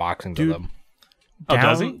does unboxings Dude, of them. Oh,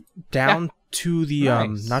 does he? Down to the,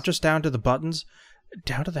 Nice. not just down to the buttons,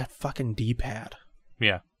 down to that fucking D-pad.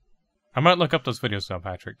 Yeah. I might look up those videos now,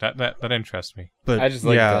 Patrick. That interests me. But I just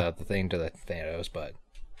like yeah, the thing to the Thanos, but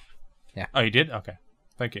Oh, you did? Okay.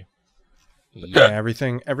 Thank you. yeah,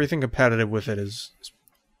 everything competitive with it is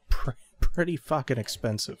pretty fucking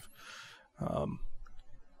expensive.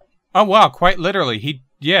 Oh, wow. Quite literally.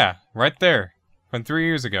 Right there. From 3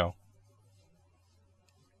 years ago.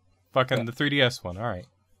 Fucking the 3DS one. All right.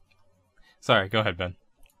 Sorry. Go ahead, Ben.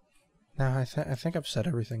 No, I think I've said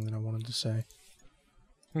everything that I wanted to say.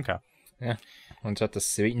 Okay. yeah, we'll just have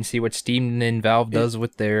to wait and see what Steam and Valve does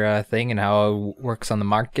with their thing and how it works on the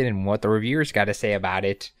market and what the reviewers got to say about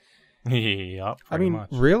it. Yep, I pretty mean, much.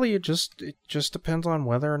 really, it just depends on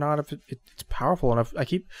whether or not if it's powerful enough. I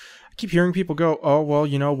keep hearing people go, "Oh, well,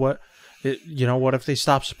 you know what? What if they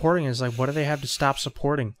stop supporting it?" It's like, what do they have to stop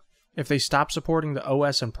supporting? If they stop supporting the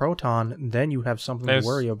OS and Proton, then you have something to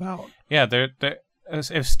worry about. Yeah,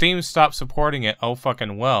 if Steam stops supporting it, oh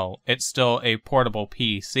fucking well, it's still a portable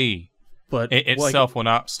PC. But It itself will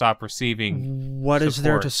not stop receiving what is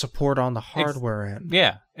there support. to support on the hardware end?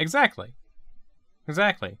 Yeah, exactly.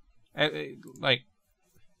 Like,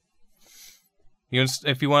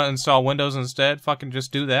 if you want to install Windows instead, fucking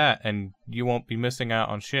just do that, and you won't be missing out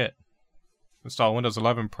on shit. Install Windows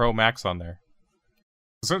 11 Pro Max on there.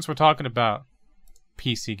 Since we're talking about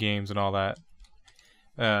PC games and all that,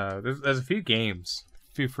 there's a few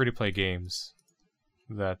free-to-play games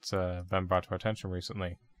that have been brought to our attention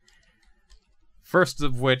recently. First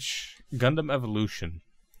of which, Gundam Evolution,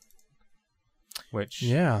 which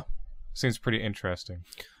seems pretty interesting.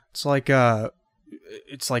 It's like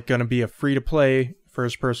gonna be a free to play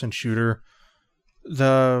first person shooter.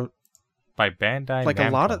 By Bandai Like Namco.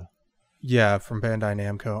 a lot of from Bandai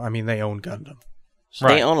Namco. I mean, they own Gundam.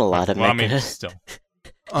 Right. They own a lot of well, mecha. I mean, still.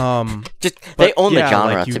 They own the yeah,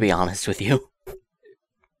 genre, like to be honest with you.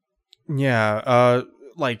 Yeah,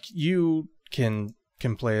 like you can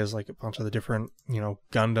play as like a bunch of the different,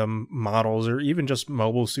 Gundam models or even just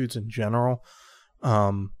mobile suits in general.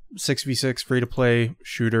 6v6 free to play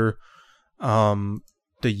shooter. The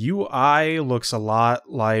UI looks a lot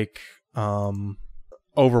like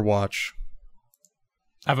Overwatch.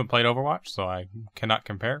 I haven't played Overwatch, so I cannot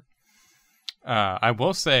compare. I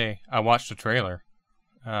will say I watched the trailer,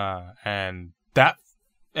 and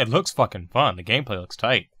it looks fucking fun. The gameplay looks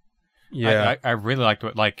tight. Yeah, I really liked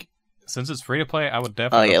it. Like, since it's free to play, I would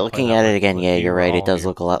definitely. Oh yeah, looking at it again, yeah, you're right. It does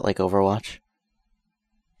look. look a lot like Overwatch,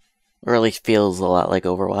 or at least feels a lot like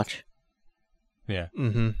Overwatch. Yeah.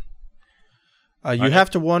 Mm-hmm. You have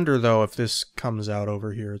to wonder though if this comes out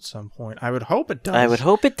over here at some point. I would hope it does. I would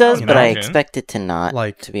hope it does, I would but I imagine. expect it to not.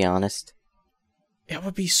 Like- to be honest. It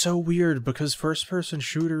would be so weird because first-person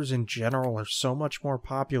shooters in general are so much more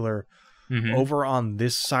popular Mhm. over on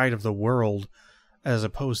this side of the world as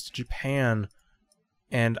opposed to Japan.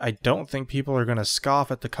 And I don't think people are going to scoff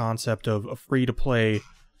at the concept of a free-to-play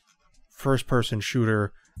first-person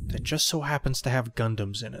shooter that just so happens to have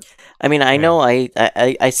Gundams in it. I mean, I know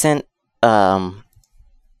I sent an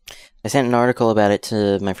article about it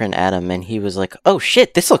to my friend Adam, and he was like, "Oh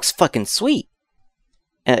shit, this looks fucking sweet."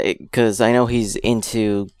 Because I know he's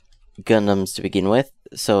into Gundams to begin with,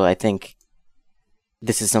 so I think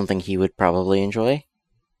this is something he would probably enjoy.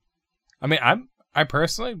 I mean, I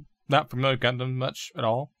personally not familiar with Gundam much at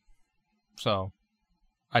all, so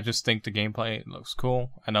I just think the gameplay looks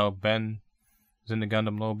cool. I know Ben is into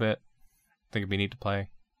Gundam a little bit. I think it'd be neat to play.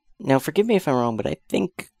 Now, forgive me if I'm wrong, but I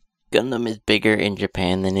think Gundam is bigger in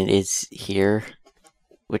Japan than it is here,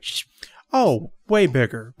 which Oh, way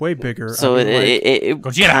bigger, way bigger. so I mean, like, it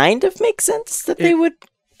Gogeta. kind of makes sense that they would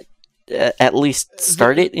at least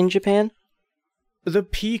start it in Japan. the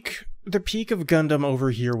peak of Gundam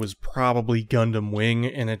over here was probably Gundam Wing,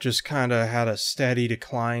 and it just kind of had a steady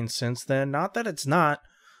decline since then. Not that it's not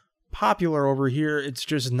popular over here, it's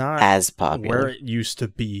just not As popular. where it used to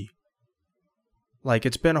be. Like,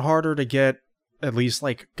 it's been harder to get at least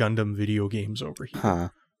like Gundam video games over here Huh.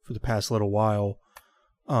 for the past little while.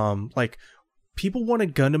 Like, people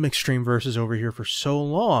wanted Gundam Extreme Versus over here for so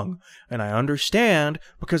long, and I understand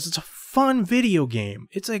because it's a fun video game.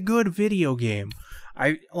 It's a good video game.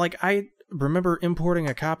 remember importing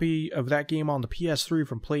a copy of that game on the PS3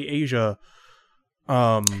 from PlayAsia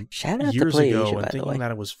Shout out years to PlayAsia, ago, and by the thinking way.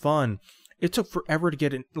 that it was fun. It took forever to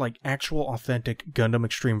get like actual authentic Gundam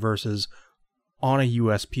Extreme Versus on a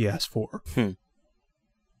US PS4.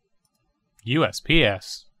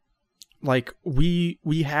 USPS. Like we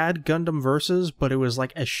had Gundam Versus, but it was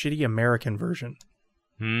like a shitty American version,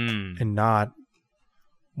 and not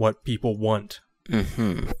what people want.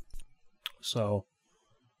 Mm-hmm. So,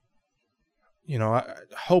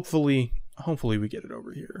 hopefully we get it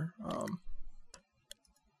over here.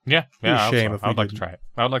 Yeah, Be a I hope shame so. if I would we like to didn't. try it.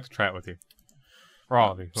 I would like to try it with you. Or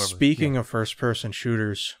all of you. Whoever. Speaking of first-person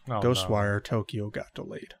shooters, Oh, Ghostwire Tokyo got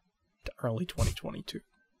delayed to early 2022.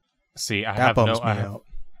 See, I That have bums no, me I have, out.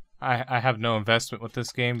 I have no investment with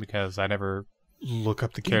this game because I never Look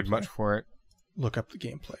up the cared gameplay. much for it. Look up the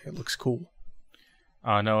gameplay. It looks cool.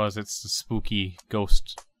 All I know is it's the spooky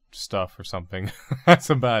ghost stuff or something. That's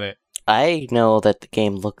about it. I know that the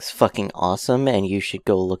game looks fucking awesome, and you should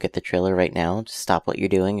go look at the trailer right now. Just stop what you're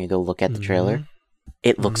doing and go look at the trailer.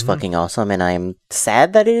 It looks fucking awesome, and I'm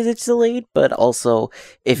sad that it's delayed, but also,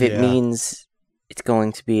 if it means it's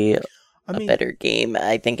going to be a better game,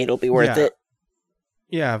 I think it'll be worth it.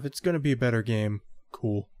 Yeah, if it's going to be a better game,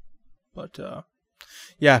 cool. But,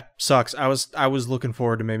 yeah, sucks. I was looking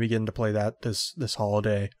forward to maybe getting to play that this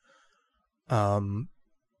holiday. Well,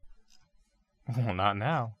 not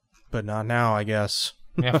now. But not now, I guess.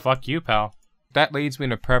 Yeah, fuck you, pal. That leads me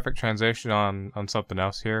to perfect transition on something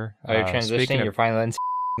else here. Are you transitioning? You're finally letting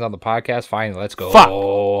on the podcast? Finally, let's go.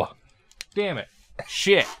 Fuck! Damn it.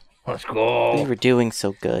 Shit. Let's go. We were doing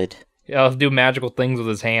so good. Yeah, let's do magical things with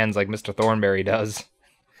his hands like Mr. Thornberry does.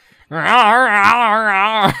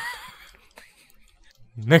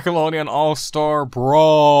 Nickelodeon All-Star Brawl.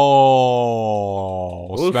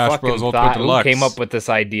 Smash Bros. Ultimate Deluxe. Who came up with this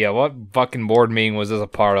idea? What fucking board meeting was this a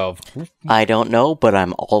part of? I don't know, but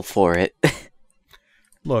I'm all for it.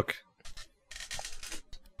 Look.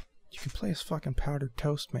 You can play as fucking Powdered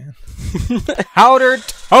Toast Man. Powdered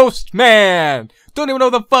Toast Man! Don't even know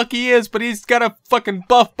who the fuck he is, but he's got a fucking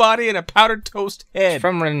buff body and a powdered toast head.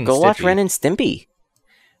 From Ren and Go watch Stimpy. Ren and Stimpy.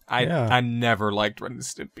 I never liked Ren and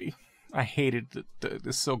Stimpy. I hated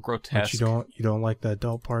it's so But grotesque. you don't like that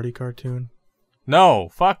adult party cartoon? No,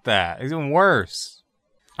 fuck that. It's even worse.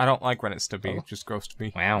 I don't like Ren and Stimpy. Oh. It's just gross to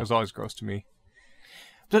me. Wow. It was always gross to me.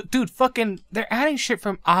 Dude, fucking, they're adding shit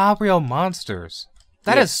from Ah Real Monsters.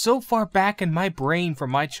 That is so far back in my brain from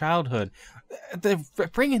my childhood. They're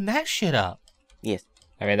bringing that shit up. Yes.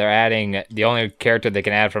 I mean, they're adding the only character they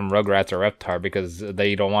can add from Rugrats or Reptar because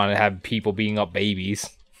they don't want to have people beating up babies.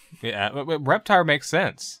 Yeah, but Reptar makes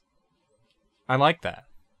sense. I like that.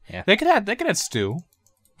 Yeah. They could add Stu.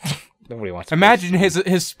 Nobody wants to Imagine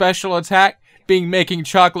his special attack being making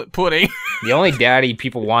chocolate pudding. The only daddy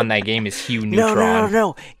people want in that game is Hugh Neutron.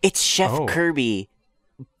 No. It's Chef Oh. Kirby,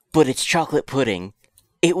 but it's chocolate pudding.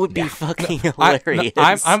 It would be fucking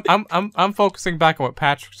hilarious. I'm focusing back on what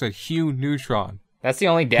Patrick said. Hugh Neutron. That's the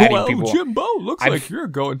only daddy people. Jimbo, looks I've- like you're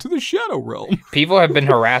going to the Shadow Realm. People have been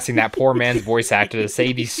harassing that poor man's voice actor to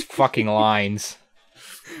say these fucking lines.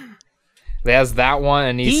 There's that one,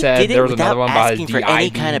 and he said did it there was without another one about his asking for DI any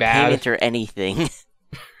being kind of bad. payment or anything.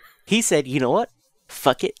 He said, "You know what?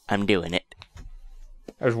 Fuck it, I'm doing it."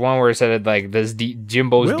 There's one where it said like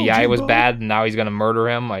Jimbo's Well, DI was Jimbo. bad, and now he's gonna murder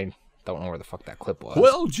him. I don't know where the fuck that clip was.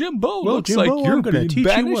 Well, Jimbo, looks Jimbo, like you're I'm gonna being teach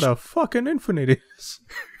banished. you what a fucking infinite is.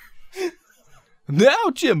 Now,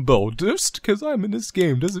 Jimbo, just because I'm in this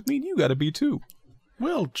game doesn't mean you gotta be too.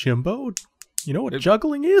 Well, Jimbo, you know what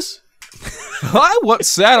juggling is? I once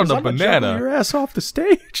sat on a I'm gonna juggle your banana. ass off the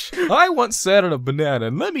stage. I once sat on a banana,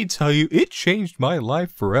 and let me tell you, it changed my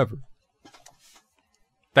life forever.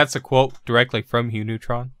 That's a quote directly from Hugh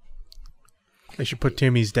Neutron. They should put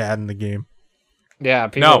Timmy's dad in the game. Yeah,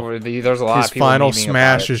 people. There's a lot His of people. final memeing about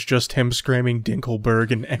smash it. is just him screaming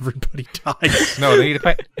Dinkelberg and everybody dies. No, they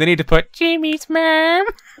need to put Jimmy's mom.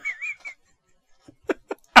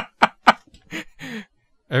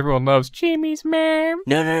 Everyone loves Jimmy's mom.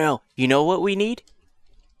 No. You know what we need?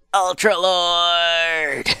 Ultra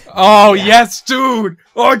Lord. Oh yes, dude,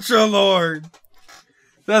 Ultra Lord.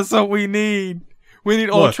 That's what we need. We need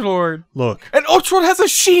Look. Ultra Lord. Look, And Ultra Lord has a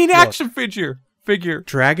Sheen action figure.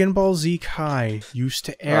 Dragon Ball Z Kai used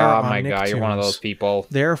to air Oh on my god, you're one of Nicktoons. those people.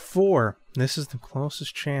 Therefore, this is the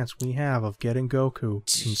closest chance we have of getting Goku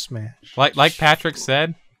in Smash. Like Patrick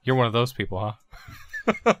said, you're one of those people, huh?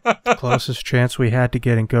 The closest chance we had to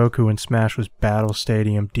getting Goku in Smash was Battle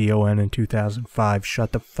Stadium DON in 2005.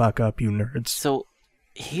 Shut the fuck up, you nerds. So,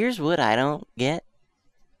 here's what I don't get.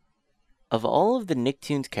 Of all of the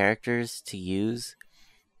Nicktoons characters to use,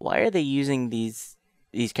 why are they using these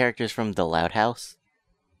these characters from the Loud House?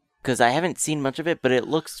 Because I haven't seen much of it, but it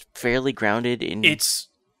looks fairly grounded in... It's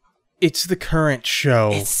the current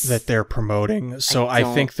show that they're promoting, so I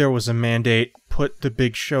think there was a mandate, put the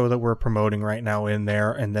big show that we're promoting right now in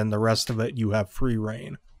there, and then the rest of it you have free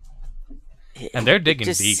reign. And they're digging deep.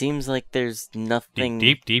 It just deep. seems like there's nothing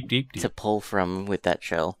deep to pull from with that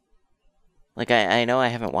show. Like, I know I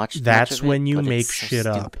haven't watched That's much of when it, you but make it's so shit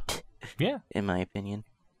up. stupid, Yeah. in my opinion.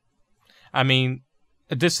 I mean,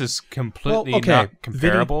 this is completely Well, okay, not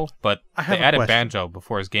comparable, Vinny, but I have they a added question. Banjo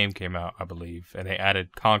before his game came out, I believe, and they added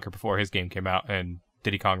Conker before his game came out, and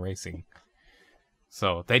Diddy Kong Racing.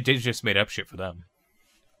 So they did just made up shit for them.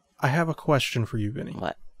 I have a question for you, Vinny.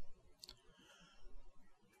 What?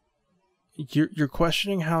 You're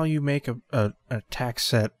questioning how you make a tax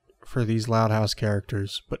set for these Loud House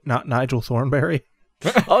characters, but not Nigel Thornberry?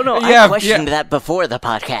 Oh no, Yeah, I questioned that before the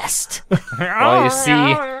podcast. Well, you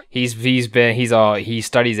see, he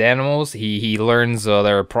studies animals. He learns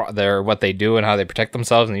their what they do and how they protect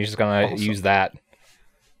themselves, and he's just gonna use that.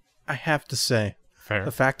 I have to say, Fair.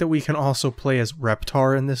 the fact that we can also play as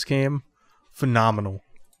Reptar in this game, phenomenal.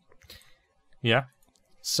 Yeah.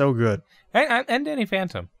 So good. And Danny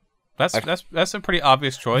Phantom. That's a pretty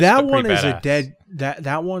obvious choice. That but one pretty is badass. a dead.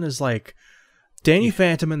 That one is like Danny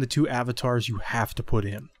Phantom and the two avatars you have to put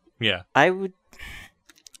in. Yeah. I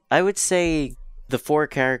would say the 4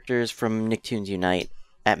 characters from Nicktoons Unite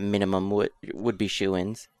at minimum would be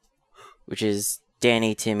shoo-ins, which is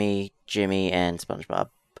Danny, Timmy, Jimmy, and SpongeBob.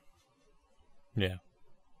 Yeah.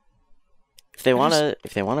 If they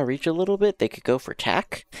wanna reach a little bit, they could go for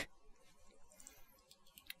Tack.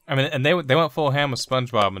 I mean, and they went full ham with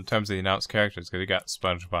SpongeBob in terms of the announced characters, because you got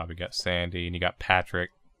SpongeBob, you got Sandy, and you got Patrick.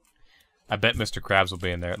 I bet Mr. Krabs will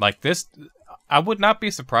be in there. Like this, I would not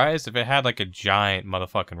be surprised if it had like a giant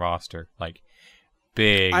motherfucking roster, like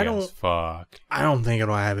big as fuck. I don't think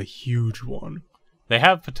it'll have a huge one. They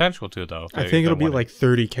have potential to though. I think it'll be like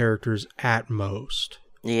 30 characters at most.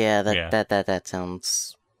 Yeah, that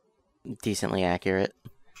sounds decently accurate.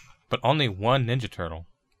 But only one Ninja Turtle,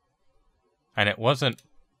 and it wasn't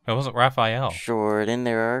Raphael. Sure, then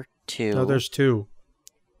there are 2. No, there's 2.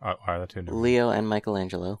 Are the two? Leo and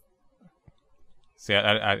Michelangelo. See,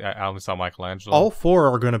 I only saw Michelangelo. All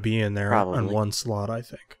 4 are going to be in there Probably. on one slot, I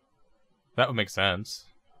think. That would make sense.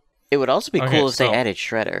 It would also be Okay, cool if they so- added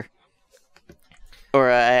Shredder.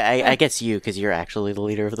 Or I guess you, because you're actually the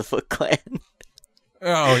leader of the Foot Clan.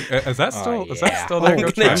 Oh, is that still yeah. is that still Oh, there? I'm Go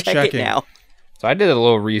gonna try. check checking. it now. So I did a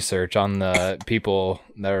little research on the people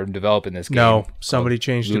that are developing this game. No, somebody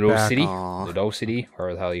changed it Ludo back. City, Aw. Ludo City,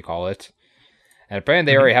 or how you call it. And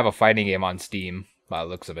apparently they already have a fighting game on Steam, by the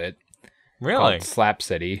looks of it, Really? called Slap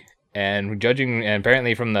City. And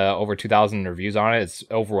apparently from the over 2,000 reviews on it, it's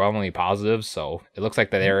overwhelmingly positive. So it looks like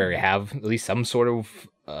that they already have at least some sort of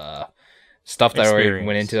stuff that already went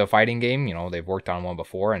Experience. into a fighting game. You know, they've worked on one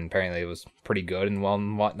before, and apparently it was pretty good and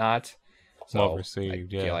whatnot. So Well received, I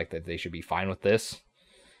yeah. feel like that they should be fine with this.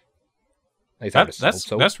 At least I would hope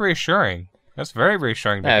so. That's reassuring. That's very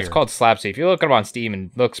reassuring to Yeah, hear. it's called Slap City. If you look it up on Steam,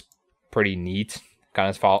 and it looks pretty neat. Kind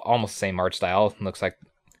of almost the same art style. It looks like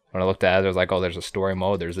when I looked at it, there's like, oh, there's a story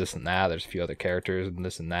mode, there's this and that, there's a few other characters and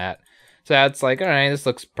this and that. So yeah, it's like, all right, this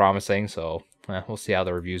looks promising. So we'll see how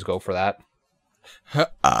the reviews go for that.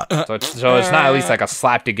 So it's not at least like a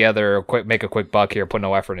slap together, make a quick buck here, put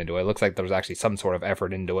no effort into it. It looks like there's actually some sort of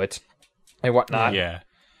effort into it and whatnot. Yeah.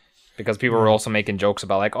 Because people were also making jokes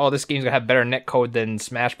about like, oh, this game's gonna have better netcode than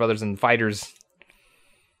Smash Brothers and Fighters,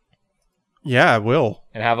 Yeah, it will.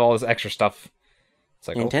 and have all this extra stuff. It's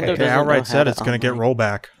like, Nintendo okay. doesn't They know outright how said to it's going to get online.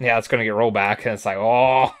 rollback. Yeah, it's gonna get rolled back, and it's like,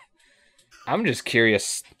 oh, I'm just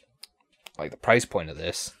curious, like the price point of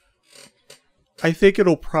this. I think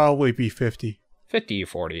it'll probably be 50. 50,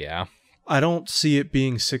 40, yeah. I don't see it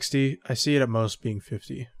being 60. I see it at most being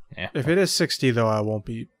 50. Yeah. If it is 60, though, I won't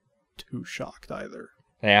be too shocked either.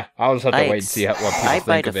 Yeah, I'll just have to wait and see what people I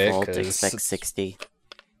by think of it, default because expect 60.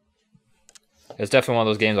 it's definitely one of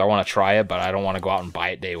those games I want to try it, but I don't want to go out and buy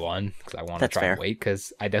it day one, because I want to That's try fair. and wait,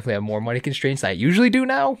 because I definitely have more money constraints than I usually do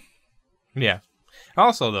now. Yeah.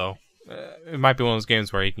 Also, though, it might be one of those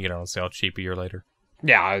games where you can get it on sale cheap a year later.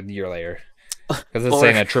 Yeah, a year later. Because this Or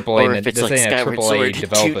ain't a if- AAA, or if it's this like ain't a Skyward AAA Sword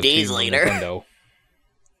developed 2 days team from later. Nintendo.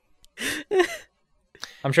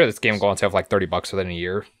 I'm sure this game will go on sale for like $30 within a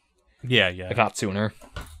year, Yeah, yeah. if not sooner.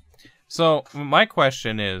 So, my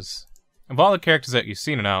question is, of all the characters that you've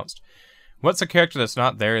seen announced, what's a character that's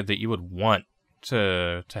not there that you would want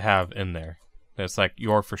to have in there? That's like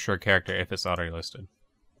your for sure character if it's not already listed.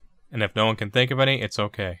 And if no one can think of any, it's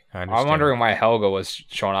okay. I understand. I'm wondering why Helga was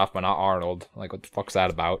shown off but not Arnold. Like, what the fuck's that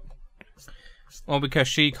about? Well, because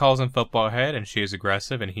she calls him football head, and she is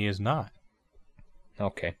aggressive, and he is not.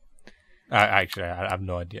 Okay. I have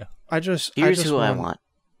no idea. Here's who I want.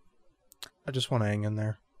 I just want to hang in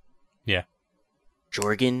there. Yeah.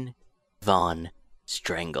 Jorgen von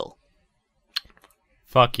Strangle.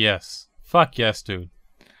 Fuck yes. Fuck yes, dude.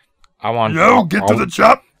 I want. Get to the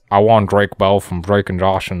chop. I want Drake Bell from Drake and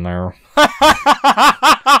Josh in there.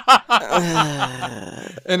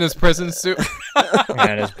 In his prison suit.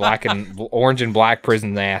 And his orange and black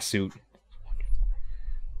prison ass suit.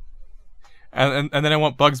 And then I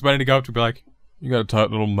want Bugs Bunny to go up to be like, you got a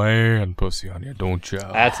tight little man pussy on you, don't you?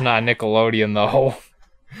 That's not Nickelodeon, though.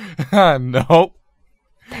 Nope.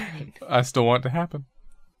 I still want it to happen.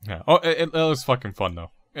 Yeah. Oh, it looks fucking fun,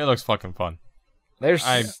 though. It looks fucking fun. There's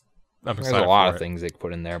I'm a lot of things they could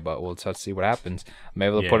put in there, but we'll have to see what happens.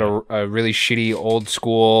 Maybe they'll put a really shitty old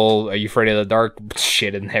school Are You Afraid of the Dark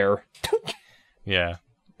shit in there. Yeah.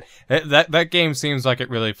 That game seems like it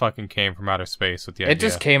really fucking came from outer space with the idea. It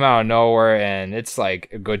just came out of nowhere, and it's like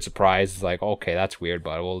a good surprise. It's like, okay, that's weird,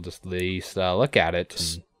 but we'll just at least look at it.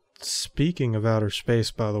 And... Speaking of outer space,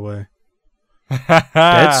 by the way,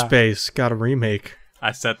 Dead Space got a remake.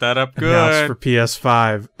 I set that up good. Announced for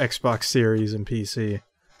PS5, Xbox Series, and PC.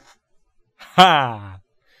 Ha!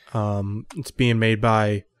 It's being made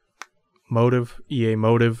by Motive, EA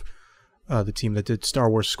Motive, the team that did Star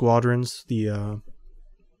Wars Squadrons, the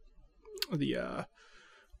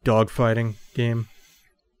dogfighting game.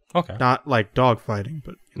 Okay. Not like dogfighting,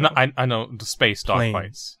 but No, I know the space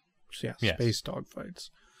dogfights. Yeah, Yes. space dogfights.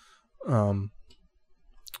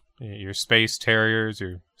 Your space terriers,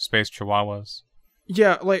 your space chihuahuas.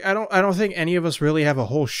 Yeah, like I don't think any of us really have a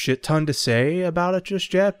whole shit ton to say about it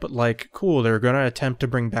just yet, but like cool, they're gonna attempt to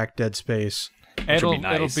bring back Dead Space. It'll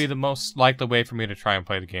be the most likely way for me to try and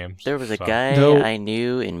play the game. There was a so. guy I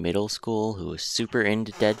knew in middle school who was super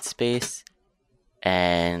into Dead Space,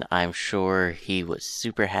 and I'm sure he was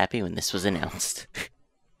super happy when this was announced.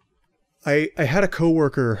 I had a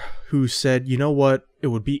coworker who said, you know what, it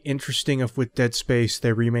would be interesting if with Dead Space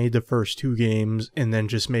they remade the first 2 games and then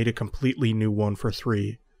just made a completely new one for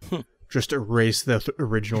 3. Just erase the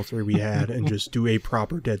original 3 we had and just do a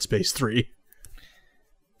proper Dead Space 3.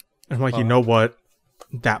 I'm like, you know what?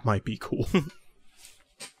 That might be cool.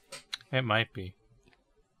 It might be.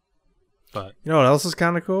 But you know what else is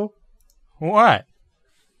kind of cool? What?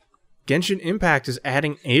 Genshin Impact is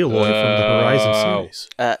adding Aloy from the Horizon series.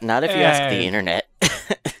 Not if you ask the internet.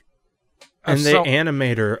 And they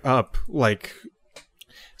animate her up like...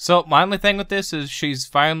 So my only thing with this is she's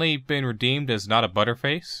finally been redeemed as not a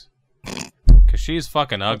butterface. Because she's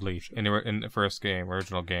fucking ugly in the first game,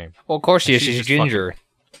 original game. Well, of course she is. She's ginger.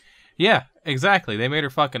 Yeah, exactly. They made her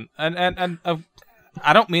fucking... And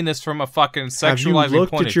I don't mean this from a fucking sexualizing point of view. Have you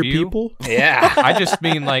looked at your people? Yeah. I just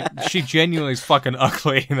mean, like, she genuinely is fucking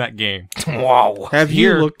ugly in that game. Wow. Have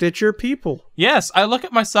you looked at your people? Yes, I look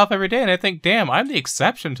at myself every day and I think, damn, I'm the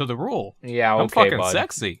exception to the rule. Yeah, okay, I'm fucking bud.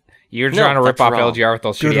 sexy. You're trying to rip off wrong. LGR with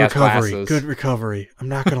those shitty-ass glasses. Good recovery. I'm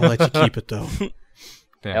not going to let you keep it, though.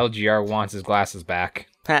 LGR wants his glasses back.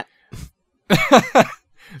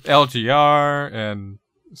 LGR and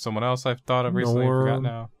someone else I've thought of recently. I forgot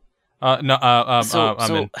now.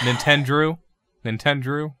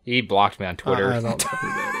 Nintendo. He blocked me on Twitter. I don't know who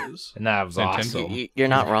that is. And that was awesome. You're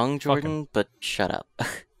not wrong, Jordan, but shut up.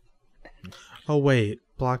 Oh, wait.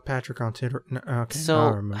 Block Patrick on Twitter. No, okay, So- now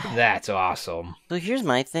I remember. That's awesome. So here's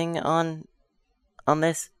my thing on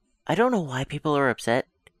this. I don't know why people are upset.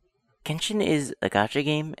 Genshin is a gacha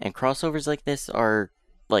game, and crossovers like this are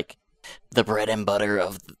like the bread and butter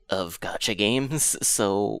of gacha games.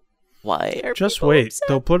 So why are Just people wait. upset?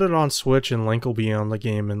 They'll put it on Switch and Link will be on the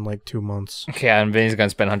game in like 2 months. Yeah, and Vinny's gonna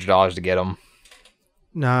spend $100 to get them.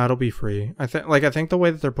 Nah, it'll be free. I think the way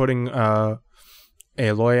that they're putting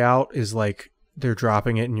Aloy out is like they're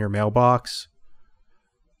dropping it in your mailbox.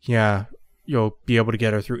 Yeah, you'll be able to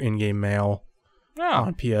get her through in-game mail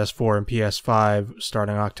on PS4 and PS5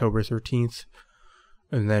 starting October 13th.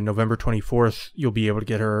 And then November 24th, you'll be able to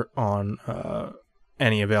get her on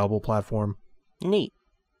any available platform. Neat.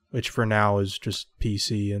 Which for now is just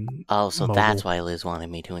PC and Oh, so mobile. that's why Liz wanted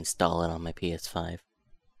me to install it on my PS5.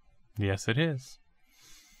 Yes, it is.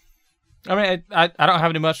 I mean, I don't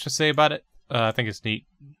have any much to say about it. I think it's neat,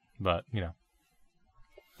 but you know,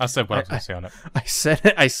 I said what I was going to say on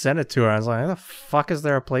it. I sent it to her. I was like, how the fuck is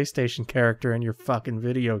there a PlayStation character in your fucking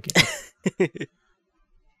video game?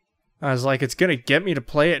 I was like, it's going to get me to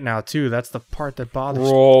play it now, too. That's the part that bothers me.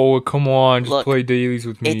 Bro, come on. Just Look, play dailies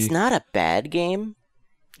with me. It's not a bad game,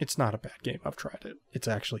 It's not a bad game. I've tried it. It's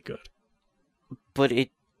actually good. but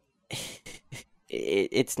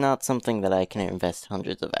it's not something that I can invest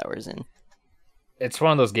hundreds of hours in. it's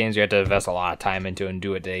one of those games you have to invest a lot of time into and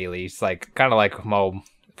do it daily. It's like kind of like how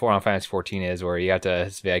Final Fantasy 14 is, where you have to,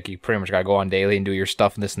 it's like you pretty much got to go on daily and do your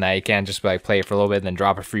stuff and this and that. You can't just like play it for a little bit and then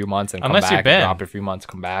drop it for a few months and come back. And drop it for a few months,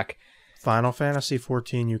 come back. Final Fantasy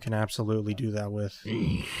 14, you can absolutely do that with.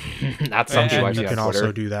 That's something I've seen you can on Twitter.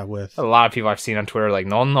 also do that with. A lot of people I've seen on Twitter like,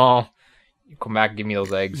 no, you come back and give me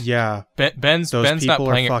those eggs. Yeah. Ben's Those not people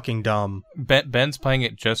playing are fucking dumb. Ben's playing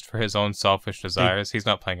it just for his own selfish desires. He's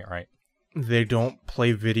not playing it right. They don't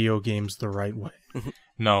play video games the right way.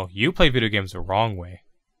 No, you play video games the wrong way.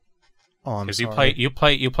 Oh, I'm Because sorry. you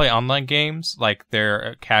play online games like they're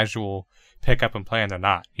a casual pick up and play, and they're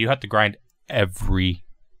not. You have to grind every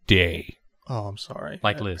day. Oh, I'm sorry.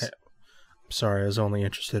 Like Liz. I'm sorry, I was only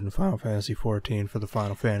interested in Final Fantasy 14 for the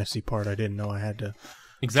Final Fantasy part. I didn't know I had to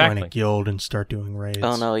join a guild and start doing raids.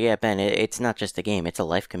 Oh, no, yeah, Ben, it's not just a game. It's a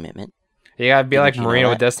life commitment. You gotta be like you know Marino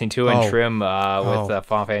that? with Destiny 2 and Oh. Trim with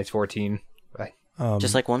Final Fantasy 14.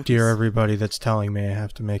 Just like One Piece. Dear everybody that's telling me I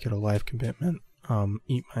have to make it a life commitment,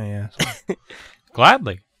 eat my ass.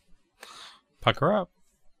 Gladly. Pucker up.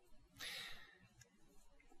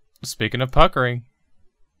 Speaking of puckering,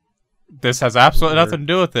 this has absolutely nothing to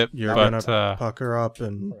do with it, You're but gonna pucker up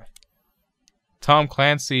and Tom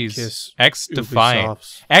Clancy's kiss X Defiant.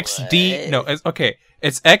 Ubisoft's- XD. No, it's okay.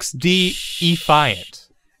 It's XD Defiant.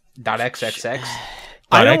 .xxx.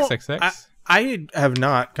 I don't- .xxx. I have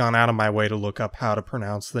not gone out of my way to look up how to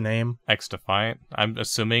pronounce the name. X Defiant. I'm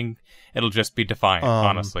assuming it'll just be Defiant,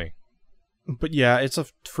 honestly. But yeah, it's a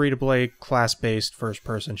free-to-play, class-based,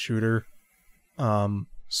 first-person shooter.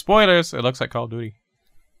 Spoilers, it looks like Call of Duty.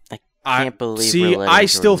 I can't believe See, we're letting I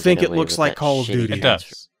still Jordan think get it away looks with like that Call of shitty Duty. It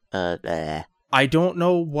does. I don't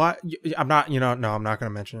know what... I'm not, no, I'm not going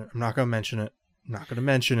to mention it. I'm not going to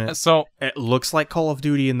mention it. So It looks like Call of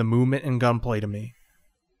Duty in the movement and gunplay to me.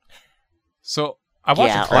 I watched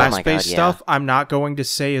Yeah, a oh class. my Class-based God, yeah. stuff, I'm not going to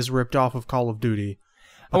say is ripped off of Call of Duty.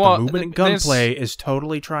 But Well, the movement and there's- gunplay is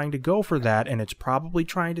totally trying to go for that, and it's probably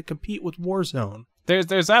trying to compete with Warzone.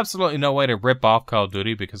 There's absolutely no way to rip off Call of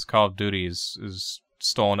Duty because Call of Duty is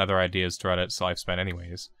stolen other ideas throughout its lifespan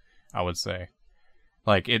anyways, I would say.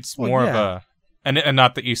 Like, it's Well, more of yeah. a... And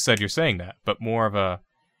not that you said you're saying that, but more of a...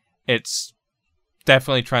 It's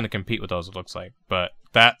definitely trying to compete with those, it looks like. But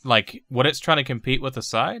that, like, what it's trying to compete with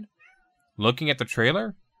aside, looking at the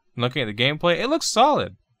trailer, looking at the gameplay, it looks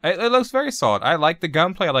solid. It looks very solid. I like the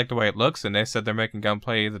gunplay, I like the way it looks, and they said they're making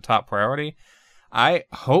gunplay the top priority. I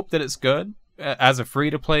hope that it's good. As a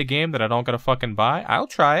free-to-play game that I don't gotta fucking buy, I'll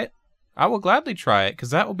try it. I will gladly try it, because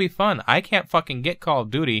that will be fun. I can't fucking get Call of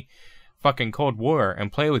Duty fucking Cold War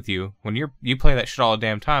and play with you when you play that shit all the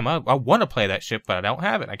damn time. I want to play that shit, but I don't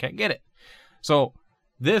have it. I can't get it. So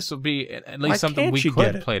this will be at least Why something can't we you get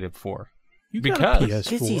could it? play it for. You Because- got a Because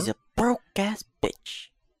he's PS4. a broke-ass bitch.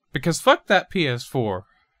 Because fuck that PS4.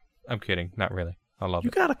 I'm kidding. Not really. I love You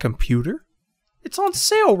it. got a computer? It's on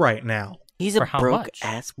sale right now. He's For a how much?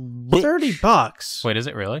 broke-ass bitch. $30 Wait, is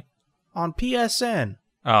it really? on PSN.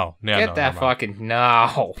 Oh, yeah. Get no, that never mind. fucking...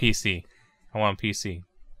 No. PC. I want PC.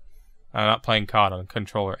 I'm not playing COD on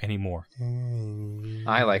controller anymore.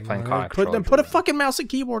 I like playing COD. Put a fucking mouse and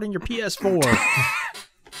keyboard in your PS4.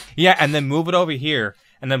 Yeah, and then move it over here,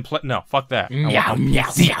 and then play. No, fuck that. I want a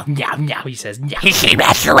PC. He says, meow.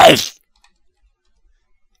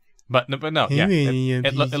 But no, yeah,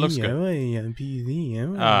 it looks good.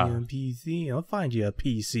 PC. I'll find you a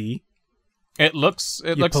PC. It looks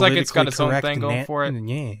You like it's got its own politically thing going correct for it.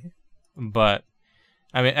 Yeah. But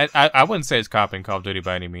I mean, I wouldn't say it's copying Call of Duty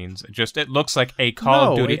by any means. It looks like a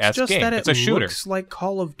Call of No, Duty-esque it's just game. that It's it a shooter. looks like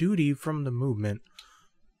Call of Duty from the movement.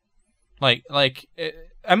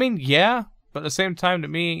 I mean, yeah, but at the same time, to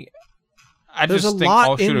me, I There's just a think all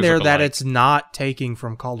lot in shooters there look that alike. it's not taking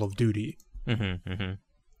from Call of Duty.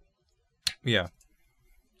 Yeah.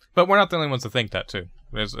 But we're not the only ones to think that, too.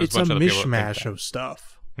 There's It's a bunch of other people that think mishmash that. of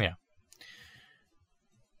stuff. Yeah.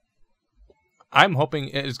 I'm hoping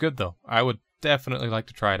it is good, though. I would definitely like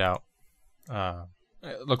to try it out.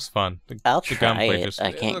 It looks fun. I'll the try gunplay it. I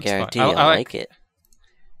it can't looks fun. guarantee I I'll like it.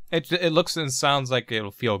 It looks and sounds like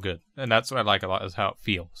it'll feel good, and that's what I like a lot is how it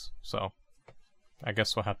feels. So, I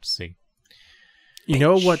guess we'll have to see. You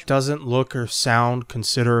know what doesn't look or sound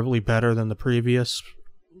considerably better than the previous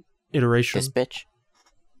iteration? This bitch.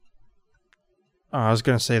 I was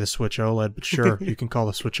going to say the Switch OLED, but sure, you can call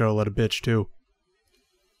the Switch OLED a bitch too.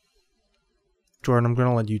 Jordan, I'm going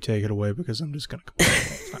to let you take it away because I'm just going to complain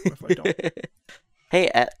all the time if I don't.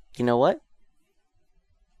 Hey, you know what?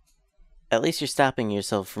 At least you're stopping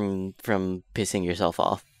yourself from pissing yourself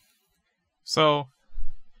off. So,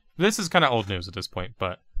 this is kind of old news at this point,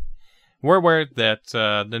 but we're aware that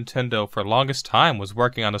Nintendo, for the longest time, was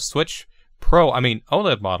working on a Switch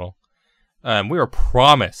OLED model. We were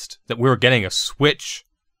promised that we were getting a Switch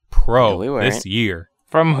Pro this year.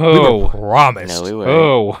 From who? We were promised. No, we weren't.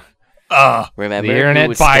 Who? Remember the internet who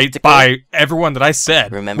was by skeptical? everyone that I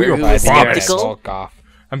said. Remember we were who was promised. skeptical?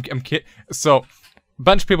 I'm kidding. So, a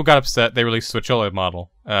bunch of people got upset. They released Switch OLED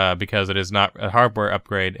model because it is not a hardware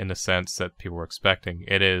upgrade in the sense that people were expecting.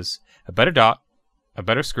 It is a better dot, a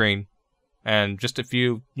better screen, and just a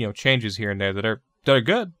few changes here and there that are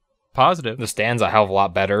good, positive. The stand's a hell of a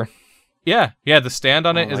lot better. Yeah. The stand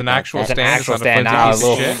on it is an actual stand. It's an actual it's stand, not not a flimsy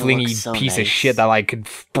little piece of shit. flingy so piece of nice. shit that like could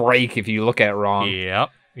break if you look at it wrong.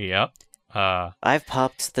 Yep. I've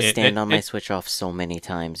popped the stand on my Switch off so many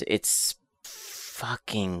times. It's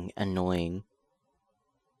fucking annoying.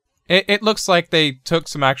 It looks like they took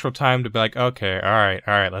some actual time to be like, okay, all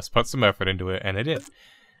right, let's put some effort into it, and it did.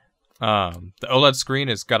 The OLED screen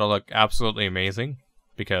has got to look absolutely amazing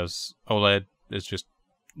because OLED is just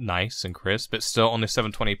nice and crisp. It's still only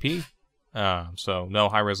 720p, so no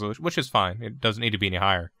high resolution, which is fine. It doesn't need to be any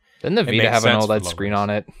higher. Didn't the It Vita makes have an sense for OLED screen logos. on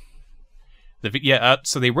it?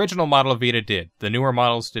 So the original model of Vita did. The newer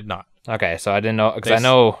models did not. Okay, so I didn't know because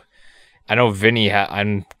I know Vinny. I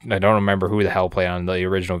don't remember who the hell played on the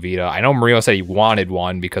original Vita. I know Mario said he wanted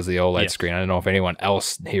one because of the OLED screen. I don't know if anyone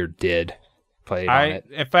else here did play on it.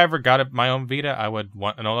 If I ever got my own Vita, I would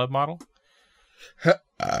want an OLED model. So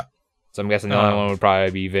I'm guessing the only one would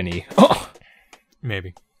probably be Vinny.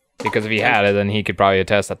 Maybe. Because if he had it, then he could probably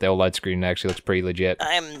attest that the OLED screen actually looks pretty legit.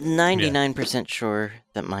 I'm 99% sure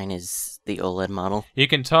that mine is the OLED model. You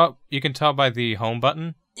can tell by the home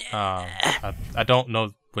button. I don't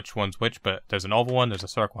know which one's which, but there's an oval one, there's a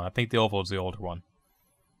circle one. I think the oval is the older one.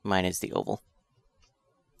 Mine is the oval.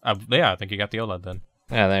 I think you got the OLED then.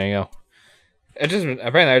 Yeah, there you go. It just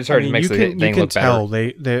apparently I just heard it makes the thing look tell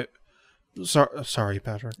better. Sorry,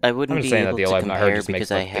 Patrick. I wouldn't I'm be just saying able that the to OLED I heard compare just makes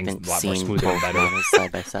because I the things haven't a lot more seen smoother and both better. models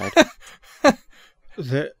side by side.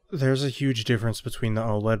 There's a huge difference between the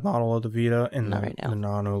OLED model of the Vita and Not the, right now. the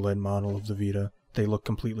non-OLED model of the Vita. They look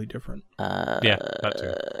completely different. Yeah, that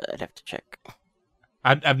too. I'd have to check.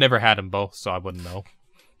 I've never had them both, so I wouldn't know.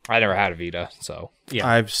 I never had a Vita, so Yeah.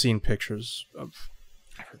 I've seen pictures of.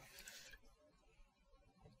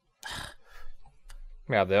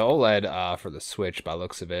 yeah, the OLED for the Switch, by the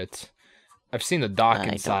looks of it. I've seen the dock I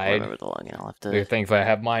don't inside. remember the login. I'll have to. Thankfully, I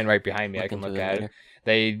have mine right behind me. I can into look it at later.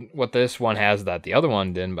 it. What this one has that the other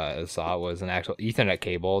one didn't, but I saw was an actual Ethernet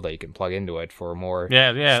cable that you can plug into it for a more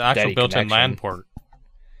actual steady built-in LAN connection. port.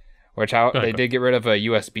 Which Go they ahead. did get rid of a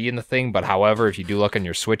USB in the thing, but however, if you do look on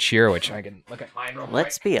your Switch here, which I can look at mine real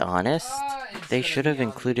Let's quick. be honest. It's They gonna should be have on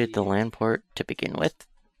included the LAN port to begin with.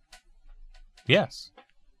 Yes.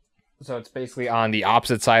 So it's basically on the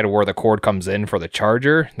opposite side of where the cord comes in for the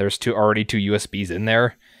charger. There's already two USBs in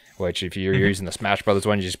there, which if you're using the Smash Brothers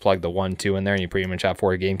one, you just plug the 1, 2 in there, and you pretty much have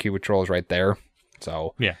 4 GameCube controllers right there.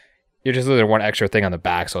 So Yeah. you're just losing one extra thing on the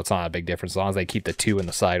back, so it's not a big difference as long as they keep the 2 in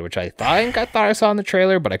the side, which I thought I saw in the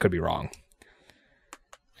trailer, but I could be wrong.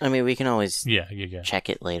 I mean, we can always Yeah. check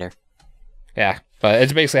it later. Yeah, but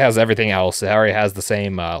it basically has everything else. It already has the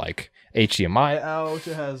same like HDMI out.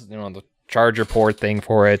 It has the charger port thing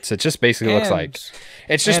for it. So it just basically looks like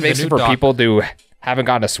it's just and the basically new for dock. people who haven't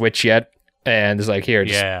gotten a Switch yet, and it's like here,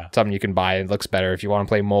 just Yeah. something you can buy. It looks better if you want to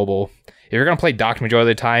play mobile. If you're gonna play docked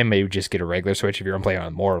majority of the time, maybe just get a regular Switch. If you're gonna play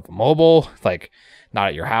on more of a mobile, like not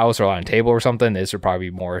at your house or on a table or something, this would probably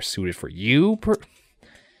be more suited for you.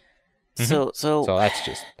 So So that's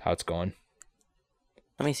just how it's going.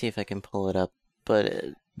 let me see if I can pull it up. But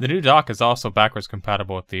The new dock is also backwards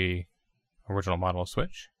compatible with the original model of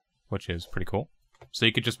Switch, which is pretty cool. So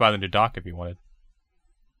you could just buy the new dock if you wanted.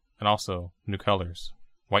 And also new colors,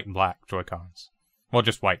 white and black Joy-Cons. Well,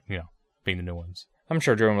 just white, being the new ones. I'm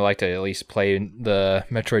sure Jordan would like to at least play the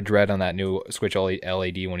Metroid Dread on that new Switch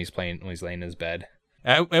LED when he's laying in his bed.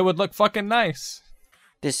 It would look fucking nice.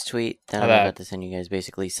 this tweet that How I'm that- about to send you guys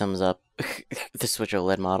basically sums up the Switch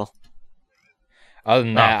OLED model. Other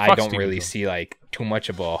than that, I fuck don't Steven really Jones. see like too much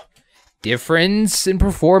of a difference in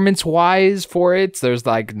performance wise for it. There's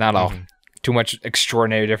like not a too much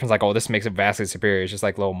extraordinary difference. Like, oh, this makes it vastly superior. It's just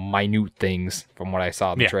like little minute things from what I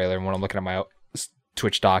saw in the Yeah. trailer and when I'm looking at my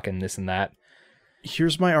Twitch dock and this and that.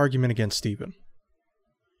 Here's my argument against Steven.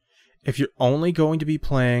 If you're only going to be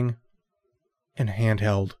playing in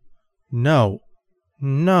handheld, no.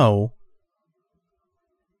 You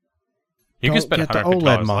Don't could spend get the $150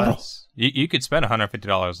 OLED model. less. You could spend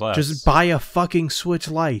 $150 less. Just buy a fucking Switch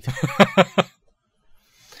Lite.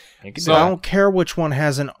 You can So- do I that. don't care which one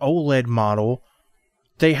has an OLED model.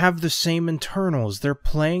 They have the same internals. They're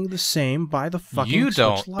playing the same. Buy the fucking You Switch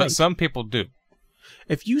don't, Lite. but some people do.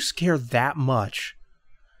 If you care that much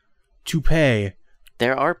to pay.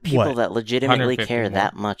 There are people What? that legitimately 150 care more.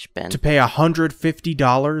 that much, Ben. To pay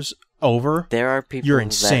 $150 over? There are people You're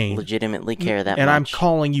insane. that legitimately care that And much. I'm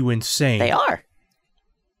calling you insane. They are.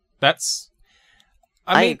 That's.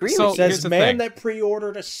 I mean, agree so with you. here's the thing.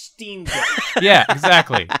 pre-ordered a Steam Deck. Yeah,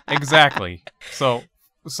 exactly. So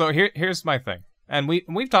here's my thing, and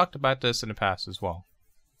we've talked about this in the past as well.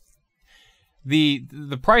 The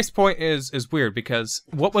price point is weird because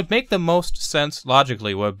what would make the most sense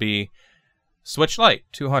logically would be Switch Lite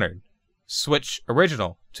 $200, Switch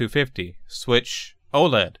Original $250, Switch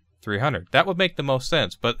OLED $300. That would make the most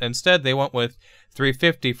sense, but instead they went with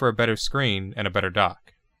 $350 for a better screen and a better dock.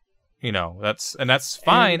 You know, that's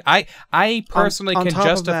fine. I personally on can top of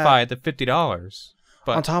justify the $50.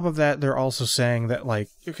 But on top of that, they're also saying that, like,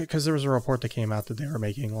 because there was a report that came out that they were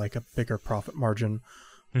making, like, a bigger profit margin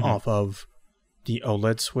off of the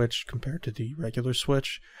OLED Switch compared to the regular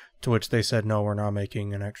Switch, to which they said, no, we're not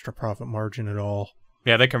making an extra profit margin at all.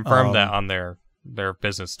 yeah, they confirmed that on their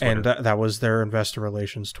business Twitter. And that was their investor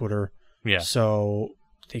relations Twitter. Yeah. So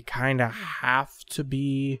they kind of have to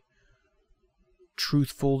be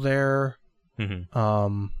truthful there.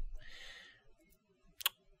 Mm-hmm.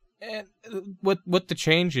 And with the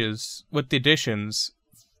changes, with the additions,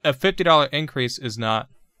 a $50 increase is not,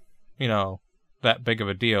 that big of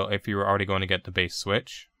a deal if you were already going to get the base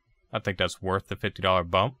Switch. I think that's worth the $50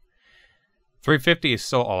 bump. $350 is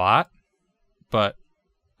still a lot, but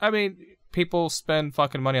I mean, people spend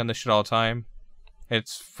fucking money on this shit all the time.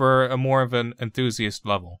 It's for a more of an enthusiast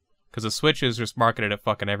level, because the Switch is just marketed at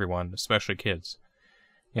fucking everyone, especially kids.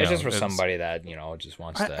 It's just for somebody that just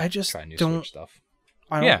wants to try new Switch stuff.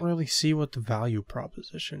 I don't really see what the value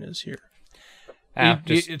proposition is here.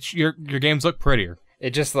 Your games look prettier.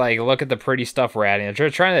 It just like, look at the pretty stuff we're adding. They're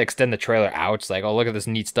trying to extend the trailer out. It's like, oh, look at this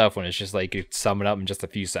neat stuff, when it's just like you sum it up in just a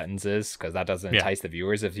few sentences, because that doesn't entice the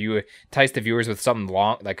viewers. If you entice the viewers with something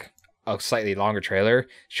long, like a slightly longer trailer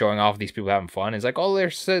showing off these people having fun, it's like, oh,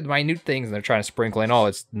 there's minute things, and they're trying to sprinkle in, oh,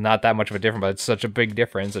 it's not that much of a difference, but it's such a big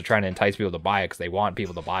difference. They're trying to entice people to buy it because they want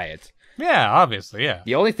people to buy it. Yeah, obviously, yeah.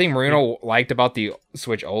 The only thing Marino liked about the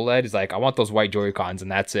Switch OLED is like, I want those white Joy-Cons,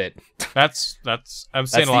 and that's it. That's I'm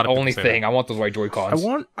saying a lot of people only say thing. that. I want those white Joy-Cons.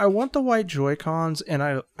 I want the white Joy-Cons, and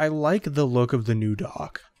I like the look of the new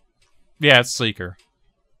dock. Yeah, it's sleeker.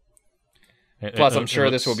 Plus, I'm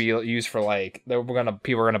sure this will be used for like,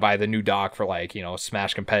 people are gonna buy the new dock for like,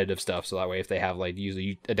 Smash competitive stuff. So that way, if they have like use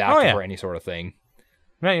a adapter for any sort of thing.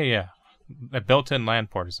 Yeah. A built-in LAN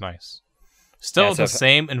port is nice. Still the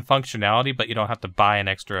same in functionality, but you don't have to buy an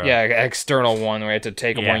extra. Yeah, external one where you have to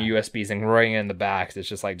take one USBs and ring it in the back. It's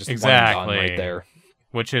just like one done right there.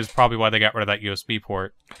 Which is probably why they got rid of that USB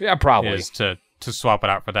port. Yeah, probably is to swap it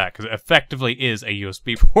out for that, because it effectively is a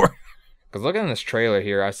USB port. Because look at this trailer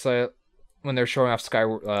here, I saw it when they're showing off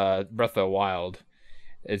Breath of the Wild.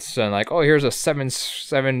 It's like, oh, here's a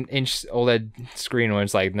 7-inch OLED screen when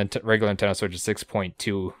it's like regular Nintendo Switch is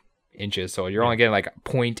 6.2 inches, so you're only getting like a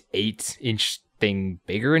 0.8 inch thing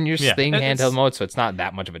bigger in your thing handheld mode, so it's not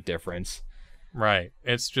that much of a difference. Right.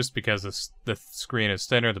 It's just because the screen is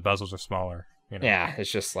thinner, the bezels are smaller. Yeah, it's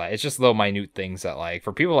just little minute things that, like,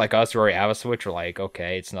 for people like us who already have a Switch, are like,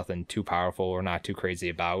 okay, it's nothing too powerful or not too crazy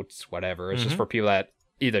about, whatever. It's just for people that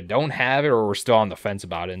either don't have it or we're still on the fence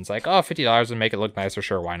about it. And it's like, oh, $50 would make it look nicer,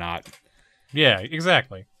 sure, why not? Yeah,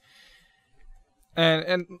 exactly.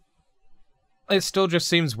 And it still just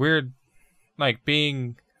seems weird, like,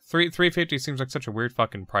 being $350 seems like such a weird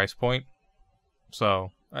fucking price point.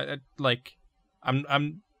 So I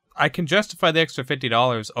can justify the extra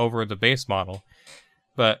 $50 over the base model,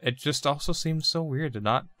 but it just also seems so weird to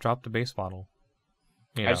not drop the base model.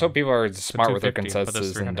 I just hope people are smart with their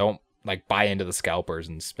consensus and don't like buy into the scalpers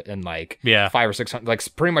and like $500 or $600,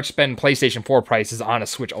 like pretty much spend PlayStation 4 prices on a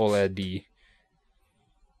Switch OLED.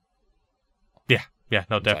 Yeah,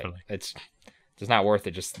 no, definitely. It's just not worth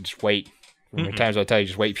it. Just wait. How many times I tell you,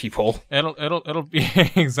 just wait, people. It'll be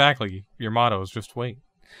exactly your motto is just wait.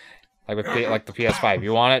 Like with the PS5,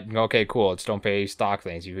 you want it? Okay, cool. Just don't pay stock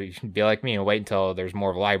things. You be like me and wait until there's more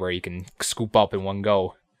of a library you can scoop up in one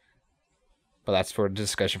go. But that's for a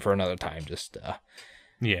discussion for another time. Just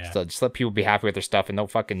let people be happy with their stuff and don't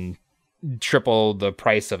fucking triple the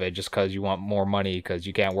price of it just because you want more money because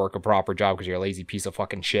you can't work a proper job because you're a lazy piece of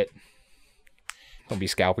fucking shit. Don't be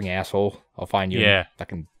scalping, asshole. I'll find you. Yeah.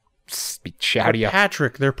 Fucking shout you.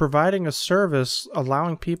 Patrick, they're providing a service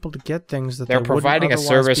allowing people to get things that they're providing a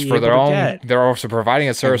service for their own. They're also providing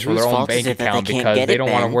a service for their own bank account because they don't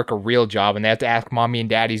want to work a real job and they have to ask mommy and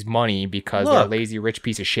daddy's money because they're a lazy rich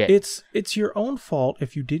piece of shit. It's your own fault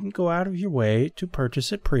if you didn't go out of your way to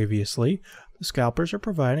purchase it previously. The scalpers are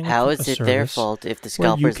providing. How a is it service their fault if the where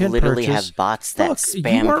you scalpers can literally purchase- have bots that Look,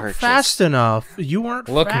 spam you weren't purchase? fast enough. You weren't.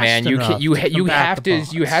 Look, fast man, you enough you to you combat have the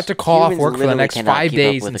to you bots. have to call off Humans work for the literally next cannot 5 keep up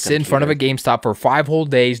days with and a sit in front of a GameStop for 5 whole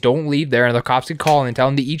days. Don't leave there, and the cops can call and tell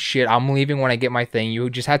them to eat shit. I'm leaving when I get my thing.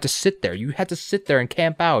 You just have to sit there. You have to sit there and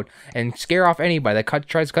camp out and scare off anybody that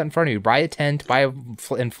tries to cut in front of you. Buy a tent, buy a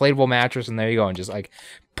inflatable mattress, and there you go. And just like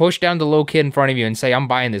push down the little kid in front of you and say, "I'm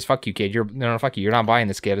buying this. Fuck you, kid. Fuck you. You're not buying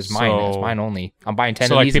this, kid. It's mine. It's mine only. I'm buying 10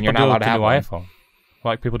 of these, and you're not allowed to have one." iPhone.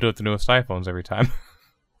 Like people do with the newest iPhones every time.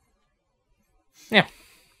 Yeah.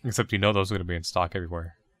 Except those are going to be in stock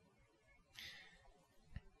everywhere.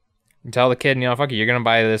 You tell the kid, fuck you. You're gonna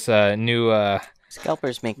buy this new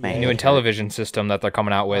Scalpers make my new head Intellivision system that they're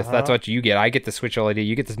coming out with. That's what you get. I get the Switch OLED.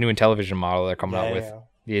 You get this new Intellivision model they're coming out with.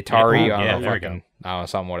 The Atari. there we go. I don't know,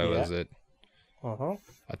 something. What was it?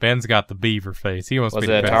 Ben's got the beaver face. He wants to Was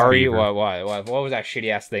be it the best Atari? beaver. What was that shitty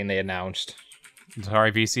ass thing they announced?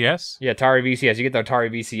 Atari VCS? Yeah, Atari VCS. You get the Atari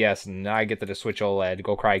VCS, and I get the Switch OLED.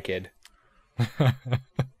 Go cry, kid.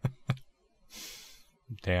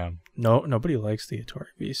 Damn. No, nobody likes the Atari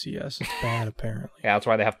VCS. It's bad, apparently. Yeah, that's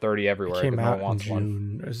why they have 30 everywhere. It came 'cause no out one wants in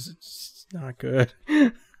one. June. It's not good.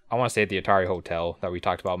 I want to stay at the Atari Hotel that we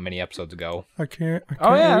talked about many episodes ago. I can't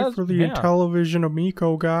Oh, yeah, wait for the yeah. Intellivision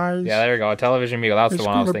Amico, guys. Yeah, there you go. Television Amigo. That's It's the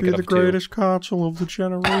one I was gonna thinking be the of too. greatest console of the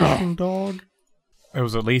generation, dog. It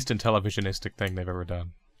was the least Intellivisionistic thing they've ever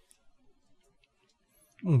done.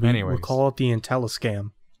 We'll Anyways. call it the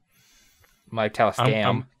Intelliscam. Mike, tell a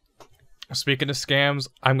scam. Speaking of scams,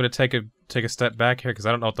 I'm going to take a step back here because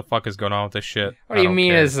I don't know what the fuck is going on with this shit. What do you I don't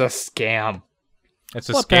mean care. it's a scam? It's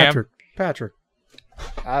a What, scam? Patrick.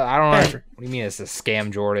 I don't know. Patrick. What do you mean it's a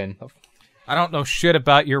scam, Jordan? I don't know shit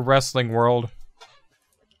about your wrestling world.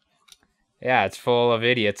 Yeah, it's full of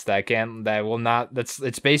idiots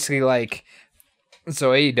it's basically like,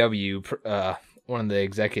 so AEW, one of the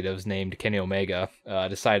executives named Kenny Omega,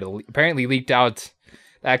 decided apparently leaked out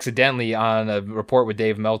accidentally on a report with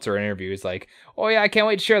Dave Meltzer interview. He's like, oh yeah, I can't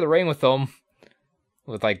wait to share the ring with them.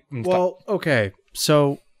 With like, Well, okay,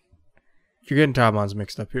 so you're getting timelines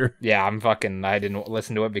mixed up here. yeah, I didn't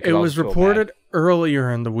listen to it because It I was so reported mad.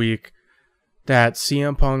 earlier in the week that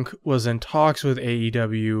CM Punk was in talks with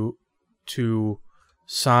AEW to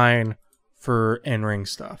sign for in-ring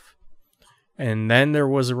stuff. And then there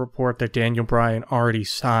was a report that Daniel Bryan already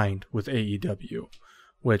signed with AEW,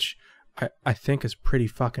 which I think is pretty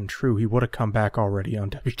fucking true. He would have come back already on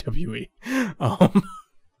WWE.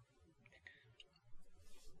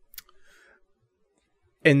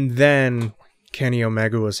 And then Kenny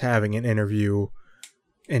Omega was having an interview,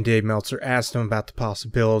 and Dave Meltzer asked him about the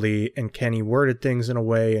possibility, and Kenny worded things in a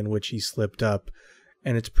way in which he slipped up.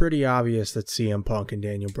 And it's pretty obvious that CM Punk and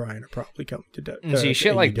Daniel Bryan are probably coming to See,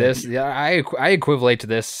 shit like this, yeah, I equivalate to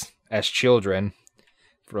this as children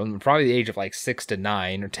from probably the age of like 6 to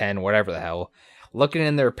 9 or 10, whatever the hell, looking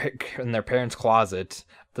in their parents' closet,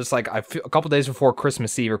 just like a couple days before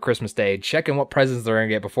Christmas Eve or Christmas Day, checking what presents they're gonna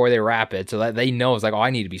get before they wrap it, so that they know it's like, oh, I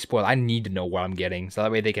need to be spoiled. I need to know what I'm getting, so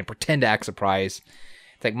that way they can pretend to act surprised.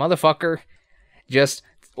 It's like, motherfucker, just.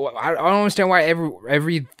 I don't understand why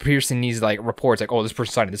every person needs like reports like, oh, this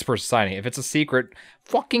person's signing. If it's a secret,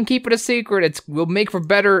 fucking keep it a secret. It'll make for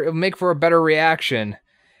a better reaction.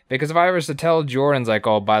 Because if I was to tell Jordan's like,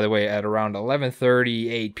 oh, by the way, at around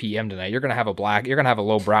 11:38 p.m. tonight, you're gonna have a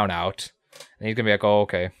low brownout, and he's gonna be like, oh,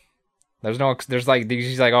 okay. He's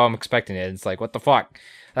like, oh, I'm expecting it. It's like, what the fuck?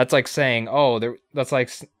 That's like saying, that's like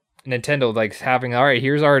Nintendo like having, all right,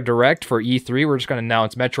 here's our direct for E3. We're just gonna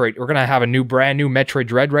announce Metroid. We're gonna have a brand new Metroid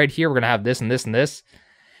Dread right here. We're gonna have this and this and this.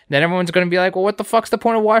 Then everyone's gonna be like, well, what the fuck's the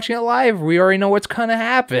point of watching it live? We already know what's gonna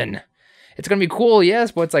happen. It's gonna be cool,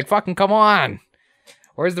 yes, but it's like, fucking come on.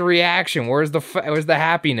 Where's the reaction? Where's the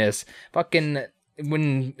happiness? Fucking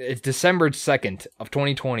when it's December 2nd of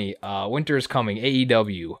 2020, winter is coming.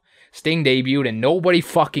 AEW. Sting debuted and nobody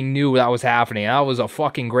fucking knew that was happening. That was a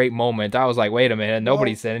fucking great moment. I was like, wait a minute,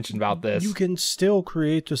 nobody's mentioned about this. You can still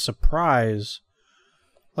create the surprise.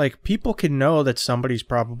 Like, people can know that somebody's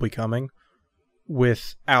probably coming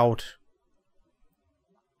without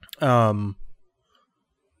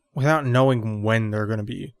knowing when they're going to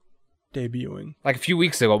be debuting. Like a few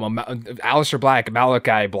weeks ago, Aleister Black,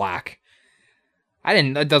 Malachi Black. I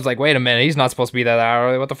was like, wait a minute, he's not supposed to be that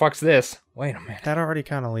early. What the fuck's this? Wait a minute. That already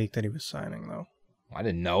kind of leaked that he was signing, though. I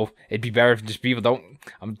didn't know. It'd be better if just people don't.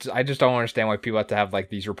 I just don't understand why people have to have like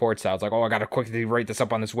these reports out. It's like, oh, I gotta quickly write this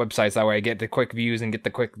up on this website so that way I get the quick views and get the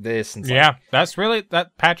quick this. And yeah, that's really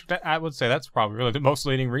Patrick. I would say that's probably really the most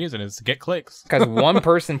leading reason is to get clicks. Because one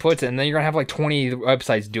person puts it, and then you're gonna have like 20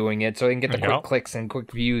 websites doing it, so they can get the quick clicks and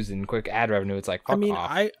quick views and quick ad revenue. It's like, fuck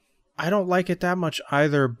off. I I don't like it that much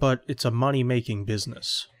either, but it's a money-making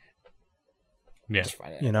business. Yeah.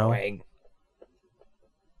 You know?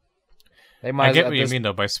 They might I get what you mean,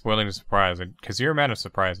 though, by spoiling the surprise. Because you're a man of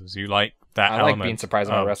surprises. You like that element. I like being surprised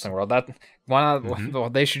in the wrestling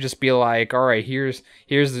world. They should just be like, all right, here's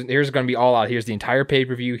going to be all out. Here's the entire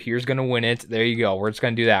pay-per-view. Here's going to win it. There you go. We're just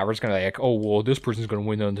going to do that. We're just going to like, oh, well, this person's going to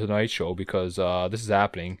win on tonight's show because this is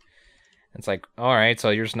happening. It's like, all right, so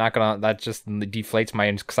you're just not going to... That just deflates my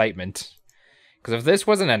excitement. Because if this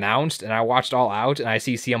wasn't announced and I watched All Out and I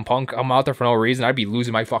see CM Punk come out there for no reason, I'd be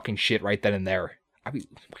losing my fucking shit right then and there.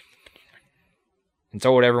 And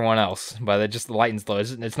so would everyone else. But it just lightens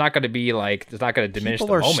those. It's not going to be like... It's not going to diminish the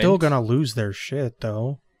moment. People are still going to lose their shit,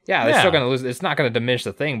 though. Yeah, they're still going to lose. It's not going to diminish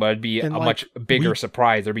the thing, but it'd be a much bigger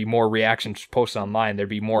surprise. There'd be more reactions posted online. There'd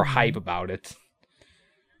be more hype about it.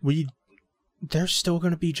 There's still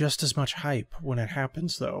going to be just as much hype when it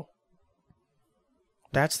happens, though.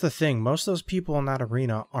 That's the thing. Most of those people in that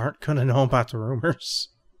arena aren't going to know about the rumors.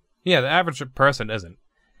 Yeah, the average person isn't.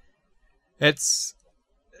 I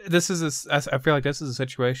feel like this is a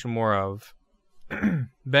situation more of,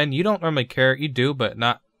 Ben, you don't normally care. You do, but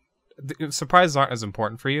not... Surprises aren't as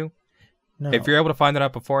important for you. No. If you're able to find that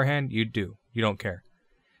out beforehand, you do. You don't care.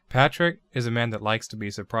 Patrick is a man that likes to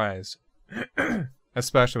be surprised.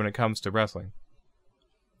 Especially when it comes to wrestling.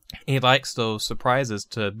 He likes those surprises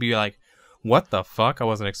to be like, what the fuck? I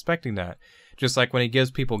wasn't expecting that. Just like when he gives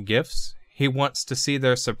people gifts, he wants to see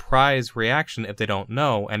their surprise reaction if they don't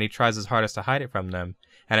know, and he tries his hardest to hide it from them.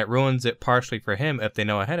 And it ruins it partially for him if they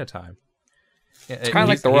know ahead of time. It's kind of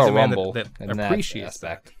like the Royal Rumble that in appreciates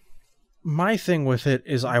that. My thing with it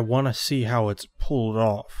is I want to see how it's pulled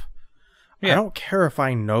off. Yeah. I don't care if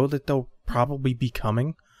I know that they'll probably be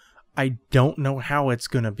coming. I don't know how it's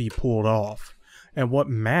going to be pulled off. And what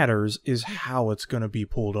matters is how it's going to be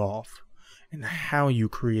pulled off. And how you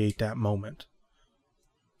create that moment.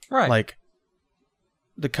 Right. Like,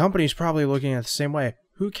 the company's probably looking at it the same way.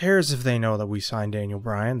 Who cares if they know that we signed Daniel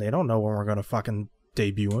Bryan? They don't know when we're going to fucking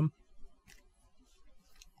debut him.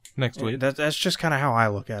 Next week. That's just kind of how I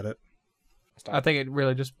look at it. I think it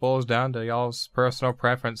really just boils down to y'all's personal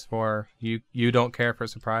preference for you don't care for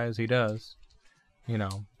surprise, he does. You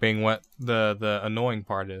know, being what the annoying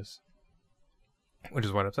part is. Which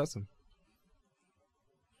is what upsets him.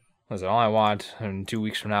 Listen, all I want in 2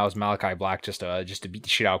 weeks from now is Malachi Black just to beat the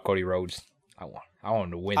shit out of Cody Rhodes. I want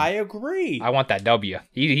him to win. I agree. I want that W.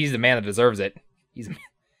 He's the man that deserves it. And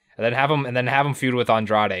then have him feud with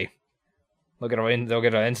Andrade. They'll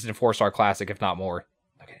get an instant 4-star classic, if not more.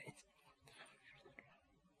 Okay.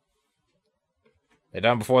 They've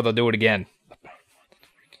done it before, they'll do it again.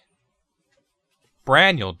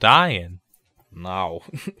 Braniel dying. No.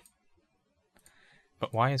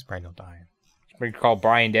 But why is Braniel dying? We call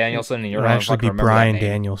Bryan Danielson, and you're It'll not actually fucking be remember Bryan that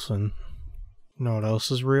name. Danielson. You know what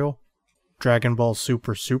else is real? Dragon Ball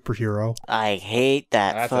Super Superhero. I hate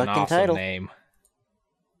that That's fucking an awesome title. name.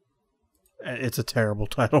 It's a terrible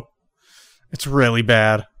title. It's really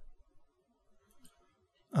bad.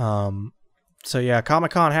 So yeah,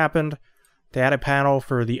 Comic-Con happened. They had a panel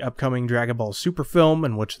for the upcoming Dragon Ball Super film,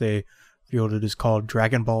 in which they revealed it is called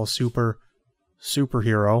Dragon Ball Super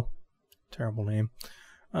Superhero. Terrible name.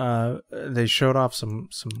 They showed off some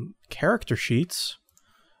character sheets.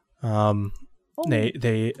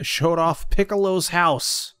 They showed off Piccolo's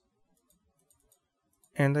house.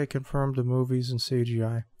 And they confirmed the movies and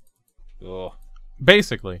CGI. Ugh.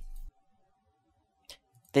 Basically.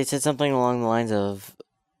 They said something along the lines of,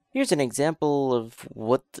 "Here's an example of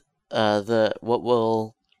what the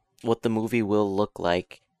movie will look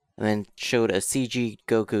like," and then showed a CG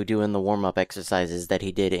Goku doing the warm-up exercises that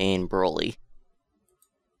he did in Broly.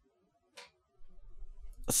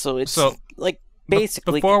 So it's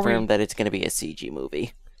basically confirmed that it's going to be a CG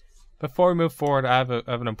movie. Before we move forward, I have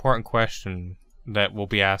an important question that will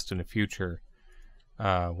be asked in the future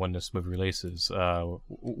when this movie releases.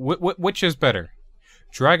 Which is better?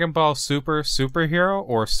 Dragon Ball Superhero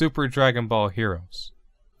or Super Dragon Ball Heroes?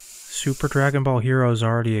 Super Dragon Ball Heroes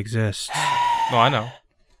already exist. No, I know.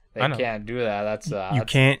 They can't do that.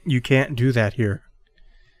 You can't do that here.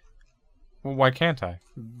 Well, why can't I?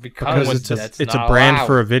 Because it's a brand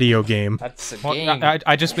for a video game. That's a Well, game.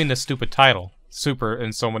 I just mean the stupid title. Super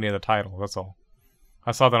and so many other titles, that's all.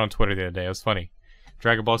 I saw that on Twitter the other day. It was funny.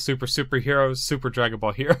 Dragon Ball Superheroes, Super Dragon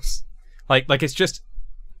Ball Heroes. like it's just...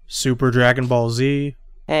 Super Dragon Ball Z.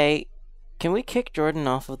 Hey, can we kick Jordan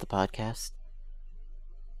off of the podcast?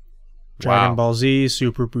 Dragon Wow. Ball Z,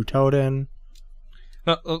 Super Butoden.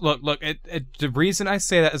 No, look. The reason I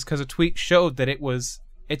say that is because a tweet showed that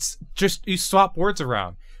it's just, you swap words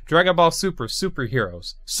around. Dragon Ball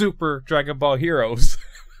Superheroes. Super Dragon Ball Heroes.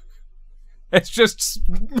 It's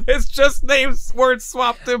just names words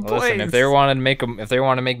swapped in place. Listen, if they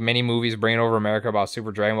want to make many movies bringing over America about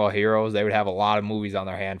Super Dragon Ball heroes, they would have a lot of movies on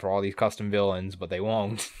their hand for all these custom villains, but they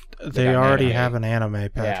won't. They already have an anime,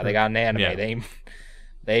 Patrick. Yeah, they got an anime. Yeah.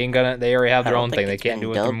 They ain't gonna. They already have their own thing. They It's can't been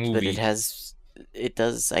do it through dubbed, movie. But it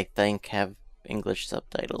does, I think, have English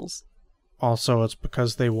subtitles. Also, it's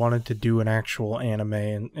because they wanted to do an actual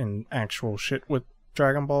anime and actual shit with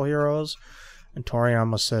Dragon Ball heroes, and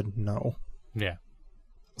Toriyama said no. Yeah.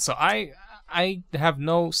 So I have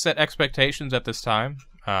no set expectations at this time.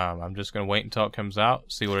 I'm just gonna wait until it comes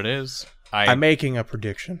out, see what it is. I'm making a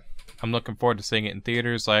prediction. I'm looking forward to seeing it in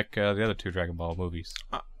theaters like the other two Dragon Ball movies.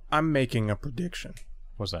 I'm making a prediction.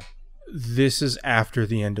 What's that? This is after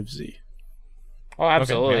the end of Z. Oh,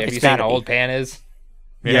 absolutely. Okay. Have It's you seen gotta how be. old Pan is?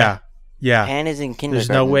 Yeah. Pan is in kindergarten. There's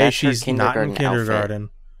no way That's her she's not in kindergarten outfit. kindergarten,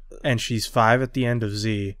 and she's 5 at the end of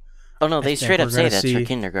Z. Oh no, they I think straight up we're say gonna that's her see-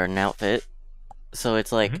 kindergarten outfit. So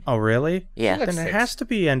it's like, Oh, really? yeah. That's Then it six. has to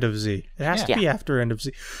be end of Z. It has to Yeah. be after end of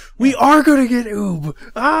Z. We are gonna get Oob.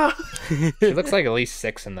 Ah. She looks like at least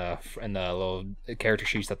 6 in the little character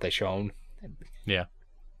sheets that they shown. Yeah.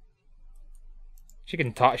 She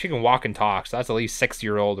can talk. She can walk and talk. So that's at least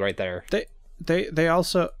 6-year-old right there. They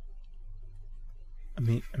also. I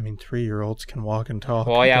mean, 3-year-olds can walk and talk.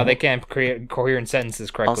 Well, yeah, Don't- they can't create coherent sentences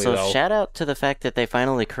correctly Also, though. shout out to the fact that they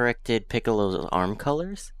finally corrected Piccolo's arm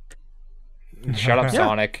colors. Shut up, Yeah.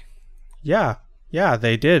 Sonic. Yeah,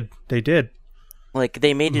 they did. Like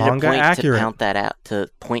they made it Manga a point accurate. to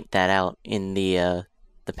point that out in the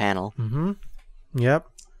panel. Mm-hmm. Yep.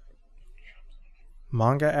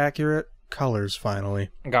 Manga accurate colors finally.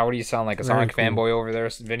 God, what do you sound like? A Very Sonic cool. fanboy over there,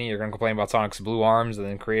 Vinny? You're gonna complain about Sonic's blue arms and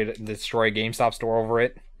then destroy a GameStop store over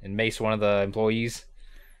it and mace one of the employees?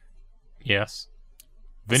 Yes.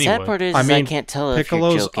 The Vinny sad would. part is, I I mean, can't tell if you're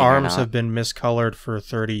Piccolo's joking or arms not. have been miscolored for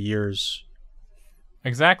 30 years,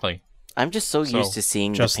 Exactly. I'm just so So, used to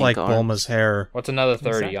seeing just the pink like arms. Bulma's hair. What's another 30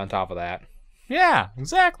 Exactly. on top of that? Yeah,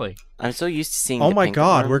 exactly. I'm so used to seeing. Oh the my pink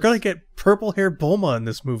god, we're arms. gonna get purple-haired Bulma in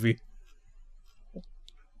this movie.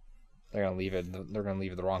 They're gonna leave it. They're gonna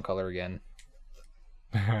leave it the wrong color again.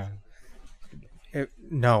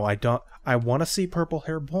 No, I don't. I want to see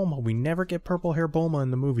purple-haired Bulma. We never get purple-haired Bulma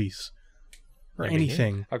in the movies. Or Maybe.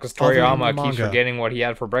 anything. Because Other than Toriyama the keeps manga. forgetting what he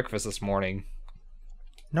had for breakfast this morning.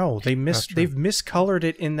 No, That's true. they've miscolored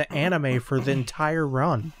it in the anime for the entire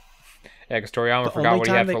run. Yeah, because Toriyama The forgot only what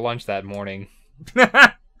he time had they- for lunch that morning. He's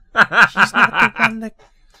not the one that...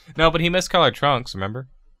 No, but he miscolored Trunks, remember?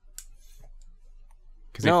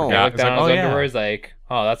 Because No. He forgot. looked It's down like, at oh, his yeah. underwear, he's like,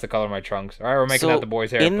 oh, that's the color of my trunks. All right, we're making So, that the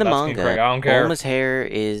boy's hair. in the but that's manga, incorrect. I don't care. Bulma's hair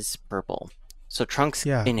is purple. So Trunks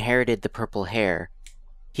Yeah. inherited the purple hair.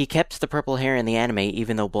 He kept the purple hair in the anime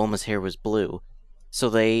even though Bulma's hair was blue. So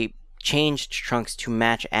they changed Trunks to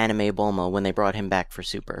match anime Bulma when they brought him back for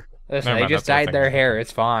Super. Listen, Never they mind, just that's what I dyed their think. hair.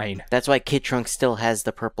 It's fine. That's why Kid Trunks still has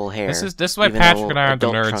the purple hair. This is why even Patrick though and I are the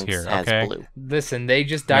adult nerds Trunks here, has okay? blue. Listen, they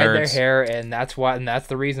just dyed their Nerds. hair, and that's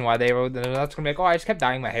the reason why they wrote. That's gonna be like, oh, I just kept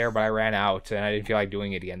dyeing my hair, but I ran out, and I didn't feel like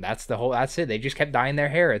doing it again. That's it. They just kept dyeing their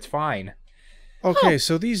hair. It's fine. Okay,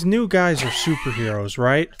 so these new guys are superheroes,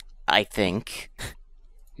 right? I think.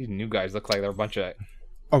 These new guys look like they're a bunch of.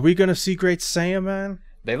 Are we gonna see Great Saiyaman?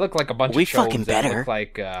 They look like a bunch We of shows fucking that better. look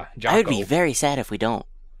like Jocko. I would be very sad if we don't.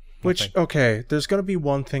 Which, okay, there's gonna be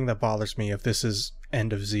one thing that bothers me if this is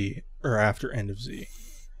End of Z, or after End of Z.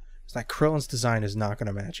 It's that Krillin's design is not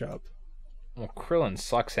gonna match up. Well, Krillin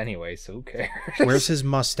sucks anyway, so who cares? Where's his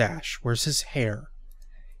mustache? Where's his hair?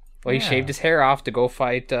 Well, he Yeah. shaved his hair off to go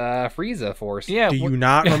fight Frieza for us. Yeah, Do you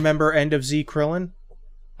not remember End of Z Krillin?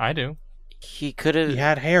 I do. He could have. He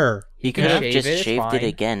had hair. He can could have shave just it, it's shaved it fine.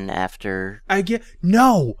 again after.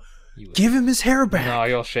 No! He was- Give him his hair back! No,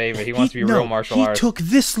 he'll shave it. He wants to be a real martial he artist. took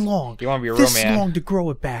this long. You wanna be a real this man. long to grow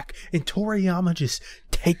it back, and Toriyama just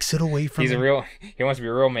takes it away from He's him. He wants to be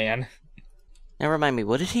a real man. Now remind me,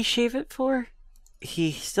 what did he shave it for?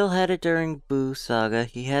 He still had it during Boo Saga.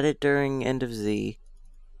 He had it during End of Z.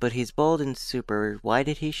 But he's bald in Super. Why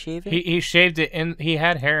did he shave it? He shaved it in. He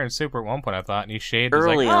had hair in Super at one point, I thought, and he shaved.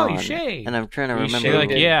 Early He's like, on. oh, he shaved. And I'm trying to He remember. shaved like,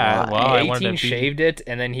 it. yeah, why. well, I wanted 18 to be- shaved it,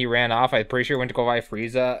 and then he ran off. I'm pretty sure he went to go buy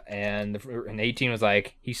Frieza, and 18 was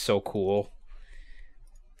like, he's so cool.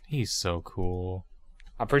 He's so cool.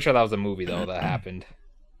 I'm pretty sure that was a movie, though, that happened.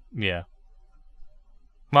 Yeah.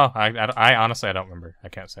 Well, I honestly I don't remember. I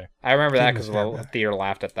can't say. I remember that Give his because hair the back. theater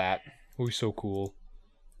laughed at that. Oh, he's so cool.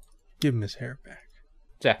 Give him his hair back.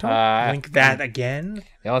 Yeah, Don't link that again.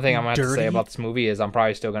 the only thing I'm going to have to say dirty. about this movie is I'm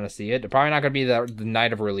probably still going to see it. It's probably not going to be the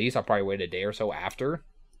night of release. I'll probably wait a day or so after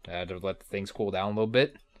to let things cool down a little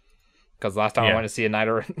bit. Because last time I Yeah. went to see a night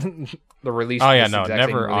of the release. Oh yeah, this no, exact same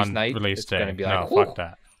never release on night, release it's day. gonna be No, like, fuck "Ooh."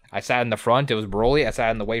 that. I sat in the front. It was Broly. I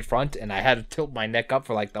sat in the way front, and I had to tilt my neck up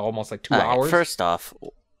for like almost like 2 hours. First off,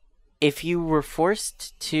 if you were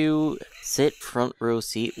forced to sit front row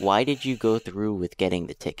seat, why did you go through with getting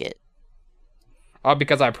the ticket? Oh,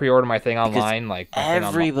 because I pre-ordered my thing online.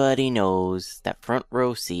 Everybody knows that front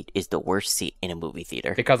row seat is the worst seat in a movie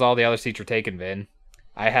theater. Because all the other seats were taken, Vin.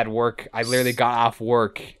 I had work. I literally got off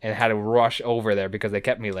work and had to rush over there because they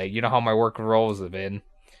kept me late. You know how my work rolls, Vin.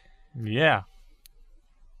 Yeah.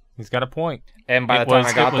 He's got a point. And by the time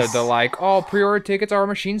I got there, they're like, "Oh, pre-order tickets. Our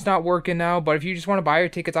machine's not working now. But if you just want to buy your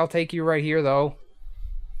tickets, I'll take you right here, though."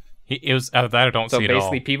 It was that I don't So see it all.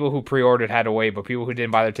 basically, people who pre-ordered had to wait, but people who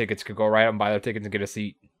didn't buy their tickets could go right up and buy their tickets and get a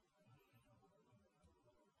seat.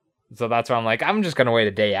 So that's why I'm like, I'm just gonna wait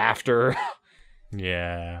a day after.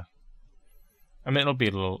 Yeah. I mean, it'll be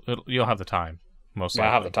a little. You'll have the time. Most likely.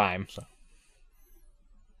 I'll have the time. So.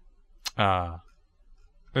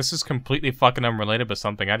 This is completely fucking unrelated, but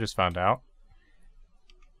something I just found out.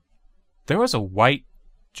 There was a white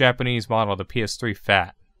Japanese model of the PS3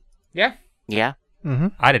 Fat. Yeah. Yeah. Mm-hmm.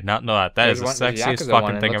 I did not know that. That is the There's sexiest Yakuza fucking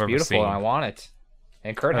one, and thing it I've looks ever beautiful, seen. and I want it.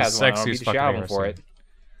 And Kurt That's has one. I'll beat sexiest the fucking shit out of thing him for I've it.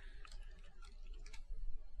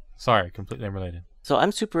 Sorry, completely unrelated. So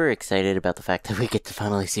I'm super excited about the fact that we get to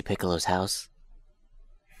finally see Piccolo's house.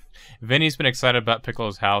 Vinny's been excited about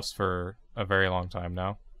Piccolo's house for a very long time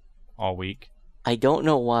now. All week. I don't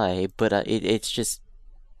know why, but it's just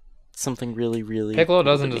something really, really... Piccolo cool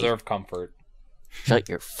doesn't to me. deserve comfort. Shut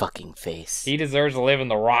your fucking face. He deserves to live in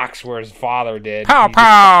the rocks where his father did. Pow He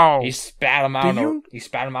pow! He spat him out. Do you- He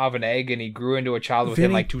spat him out of an egg, and he grew into a child within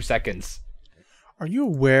Vinny- like 2 seconds. Are you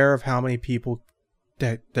aware of how many people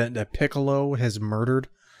that Piccolo has murdered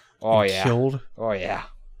Oh and yeah. killed? Oh yeah.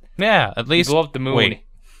 Yeah, at He least. blew up the moon. Wait.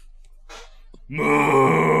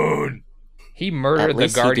 Moon! He At murdered the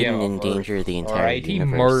least he Guardian didn't of endanger Earth. the entire Alright, he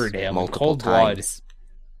universe murdered him in multiple cold blood. times.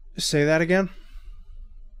 Say that again?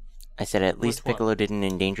 I said at least Which one? Piccolo didn't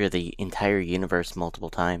endanger the entire universe multiple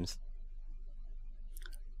times.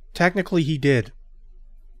 Technically, he did.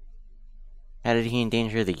 How did he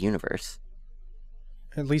endanger the universe?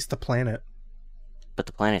 At least the planet. But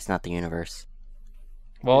the planet's not the universe.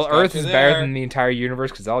 Well, He's got Earth you is there. better than the entire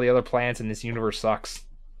universe because all the other planets in this universe sucks.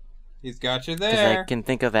 He's got you Because there. I can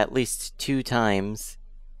think of at least 2 times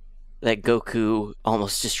that Goku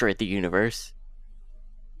almost destroyed the universe.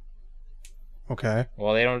 Okay.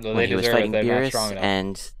 Well, they don't. They When he was deserve it. fighting They're not Beerus strong enough.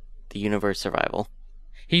 and the universe survival.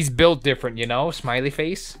 He's built different, you know. Smiley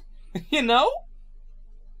face. You know?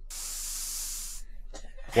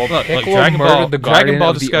 Well, Look, Piccolo Dragon murdered Ball- the Dragon Guardian Ball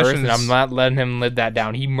of the Earth, discussions- and I'm not letting him live that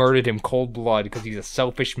down. He murdered him cold blood because he's a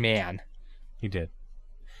selfish man. He did.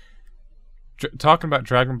 Talking about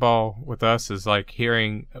Dragon Ball with us is like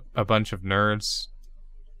hearing a bunch of nerds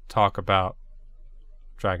talk about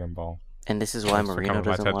Dragon Ball. And this is why Thanks for Marino coming to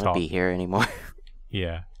my doesn't TED want to Talk. be here anymore.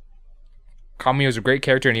 Yeah. Kami was a great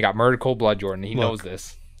character, and he got murdered cold blood, Jordan. He Look. knows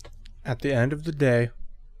this. At the end of the day,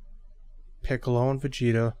 Piccolo and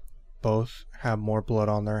Vegeta both have more blood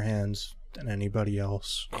on their hands than anybody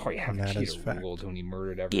else. Oh yeah, And that is Vegeta fact. ruled when he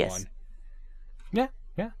murdered Yes. everyone.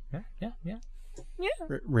 Yeah.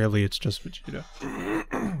 Really, it's just Vegeta.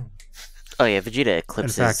 Oh yeah, Vegeta In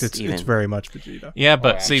eclipses fact, it's even... very much Vegeta. Yeah,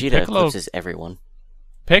 but yeah. see, Vegeta Piccolo eclipses everyone.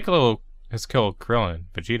 has killed Krillin.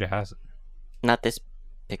 Vegeta hasn't. Not this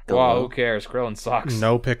Piccolo. Wow, who cares? Krillin sucks.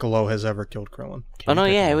 No Piccolo has ever killed Krillin. Oh no,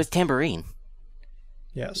 yeah, Piccolo. it was Tambourine.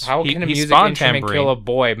 Yes. How He- can a he music spawned instrument Tambourine. kill a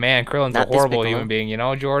boy? Man, Krillin's Not a this horrible Piccolo. human being. You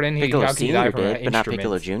know, Jordan. Piccolo How can you die Senior from an did, but not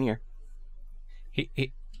Piccolo instrument? Junior.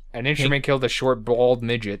 He An instrument killed a short, bald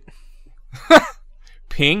midget.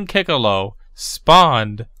 Ping Piccolo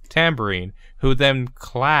spawned Tambourine, who then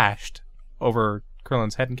clashed over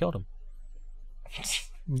Krillin's head and killed him.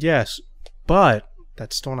 Yes, but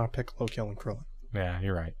that's still not Piccolo killing Krillin. Yeah,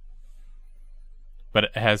 you're right.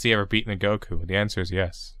 But has he ever beaten a Goku? The answer is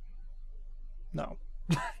yes. No.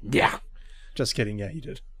 Yeah. Just kidding. Yeah, he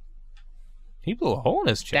did. He blew a hole in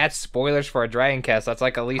his chest. That's spoilers for a Dragon Cast. That's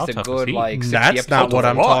like at least How a tough good, is he? like, 60 That's not episodes what of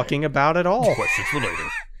I'm Why. talking about at all. Questions for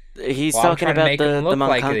later. He's Well, I'm talking trying to about make him the look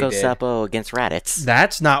like they Monkanko did. Sappo against Raditz.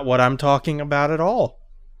 That's not what I'm talking about at all.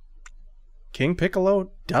 King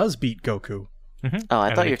Piccolo does beat Goku. Mhm. Oh, I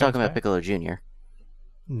And thought then you were he talking comes about back. Piccolo Jr.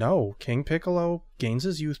 No, King Piccolo gains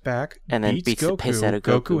his youth back, And then beats the piss out of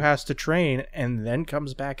Goku. has to train, and then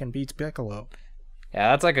comes back and beats Piccolo.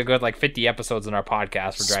 Yeah, that's like a good, like, 50 episodes in our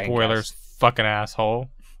podcast for Dragon Spoilers, Cast. fucking asshole.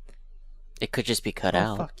 It could just be cut Oh,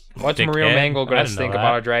 out. fuck. What's Dickhead. Mario Mango I going to didn't know think that.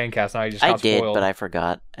 about our Dragon Cast now? He just I got did, spoiled. but I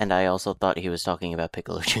forgot. And I also thought he was talking about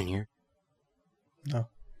Piccolo Jr. No.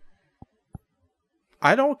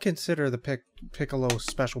 I don't consider the Piccolo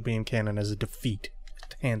special beam cannon as a defeat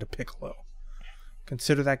at the hand of Piccolo.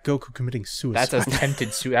 Consider that Goku committing suicide.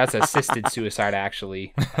 That's that's assisted suicide,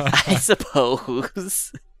 actually. I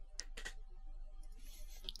suppose.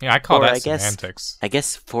 Yeah, I call Or that semantics. I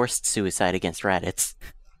guess forced suicide against Raditz.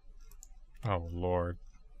 Oh, Lord.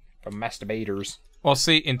 From masturbators. Well,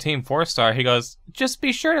 see, in Team 4-Star, he goes, just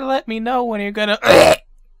be sure to let me know when you're gonna...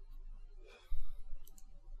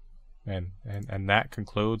 and that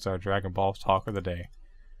concludes our Dragon Ball talk of the day.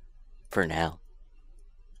 For now.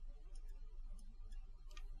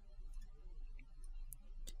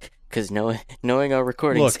 Because knowing our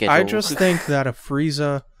recording schedule... I just think that if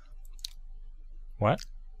Frieza... What?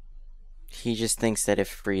 He just thinks that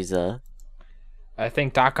if Frieza... I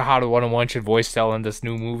think Takahata 101 should voice tell in this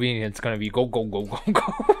new movie, and it's going to be go, go, go, go,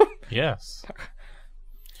 go. Yes.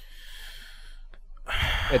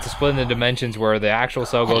 It's a split in the dimensions where the actual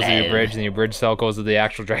cell goes to the abridged, and the abridged cell goes to the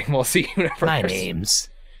actual Dragon Ball Z universe. My name's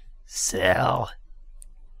Cell.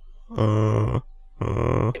 Your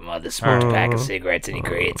mother smoked a pack of cigarettes and he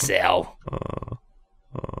created Cell.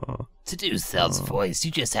 To do Cell's voice,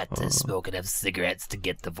 you just have to smoke enough cigarettes to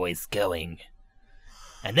get the voice going.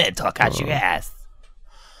 And then talk out your ass.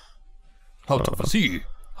 How tough is he?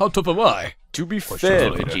 How tough am I? To be fair,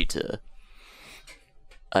 Vegeta,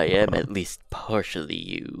 I am at least partially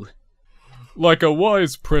you. Like a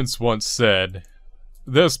wise prince once said,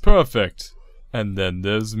 there's perfect, and then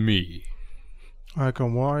there's me. Like a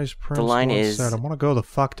wise prince The line once is- said, I want to go the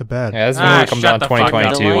fuck to bed. Yeah, this movie comes out in shut the fuck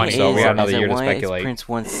up. 2022, so we got is, another as a year to wise speculate. Prince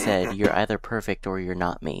once said, you're either perfect or you're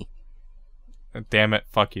not me. Damn it,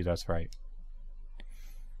 fuck you, that's right.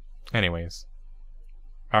 Anyways.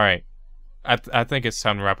 Alright. I think it's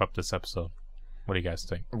time to wrap up this episode. What do you guys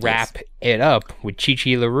think? Wrap it up with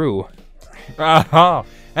Chi-Chi LaRue. Oh,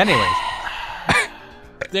 anyways.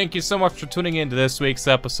 Thank you so much for tuning in to this week's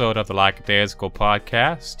episode of the Lackadaisical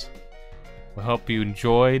Podcast. We hope you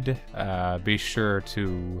enjoyed. Be sure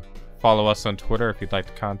to follow us on Twitter if you'd like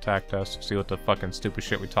to contact us to see what the fucking stupid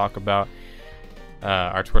shit we talk about.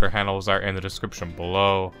 Our Twitter handles are in the description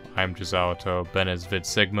below. I'm Giselto, Ben is Vid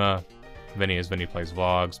Sigma, Vinny is Vinny Plays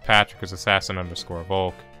Vlogs, Patrick is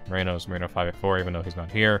Assassin_Volk, Moreno is Moreno584 even though he's not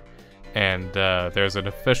here. And there's an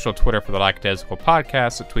official Twitter for the Lackadaisical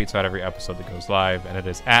Podcast that tweets out every episode that goes live, and it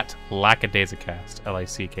is at Lackadaisicast,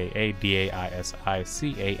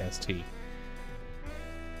 LACKADAISICAST.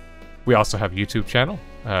 We also have a YouTube channel,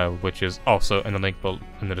 which is also in the link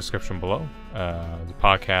in the description below. The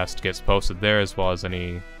podcast gets posted there as well as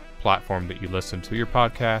any platform that you listen to your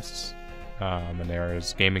podcasts. And there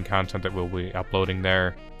is gaming content that we'll be uploading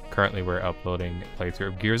there. Currently, we're uploading a playthrough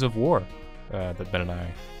of Gears of War that Ben and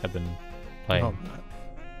I have been playing.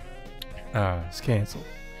 It's canceled.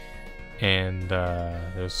 And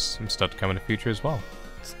there's some stuff to come in the future as well.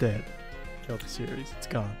 It's dead. Killed the series. It's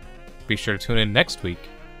gone. Be sure to tune in next week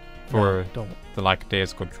for Don't. the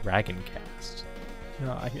Lackadaisical Dragon Cast.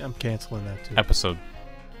 No, I'm canceling that too. Episode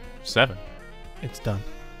 7. It's done.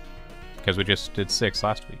 Because we just did 6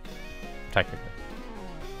 last week. Technically.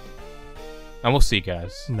 And we'll see you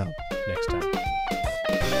guys No. next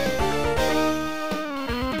time.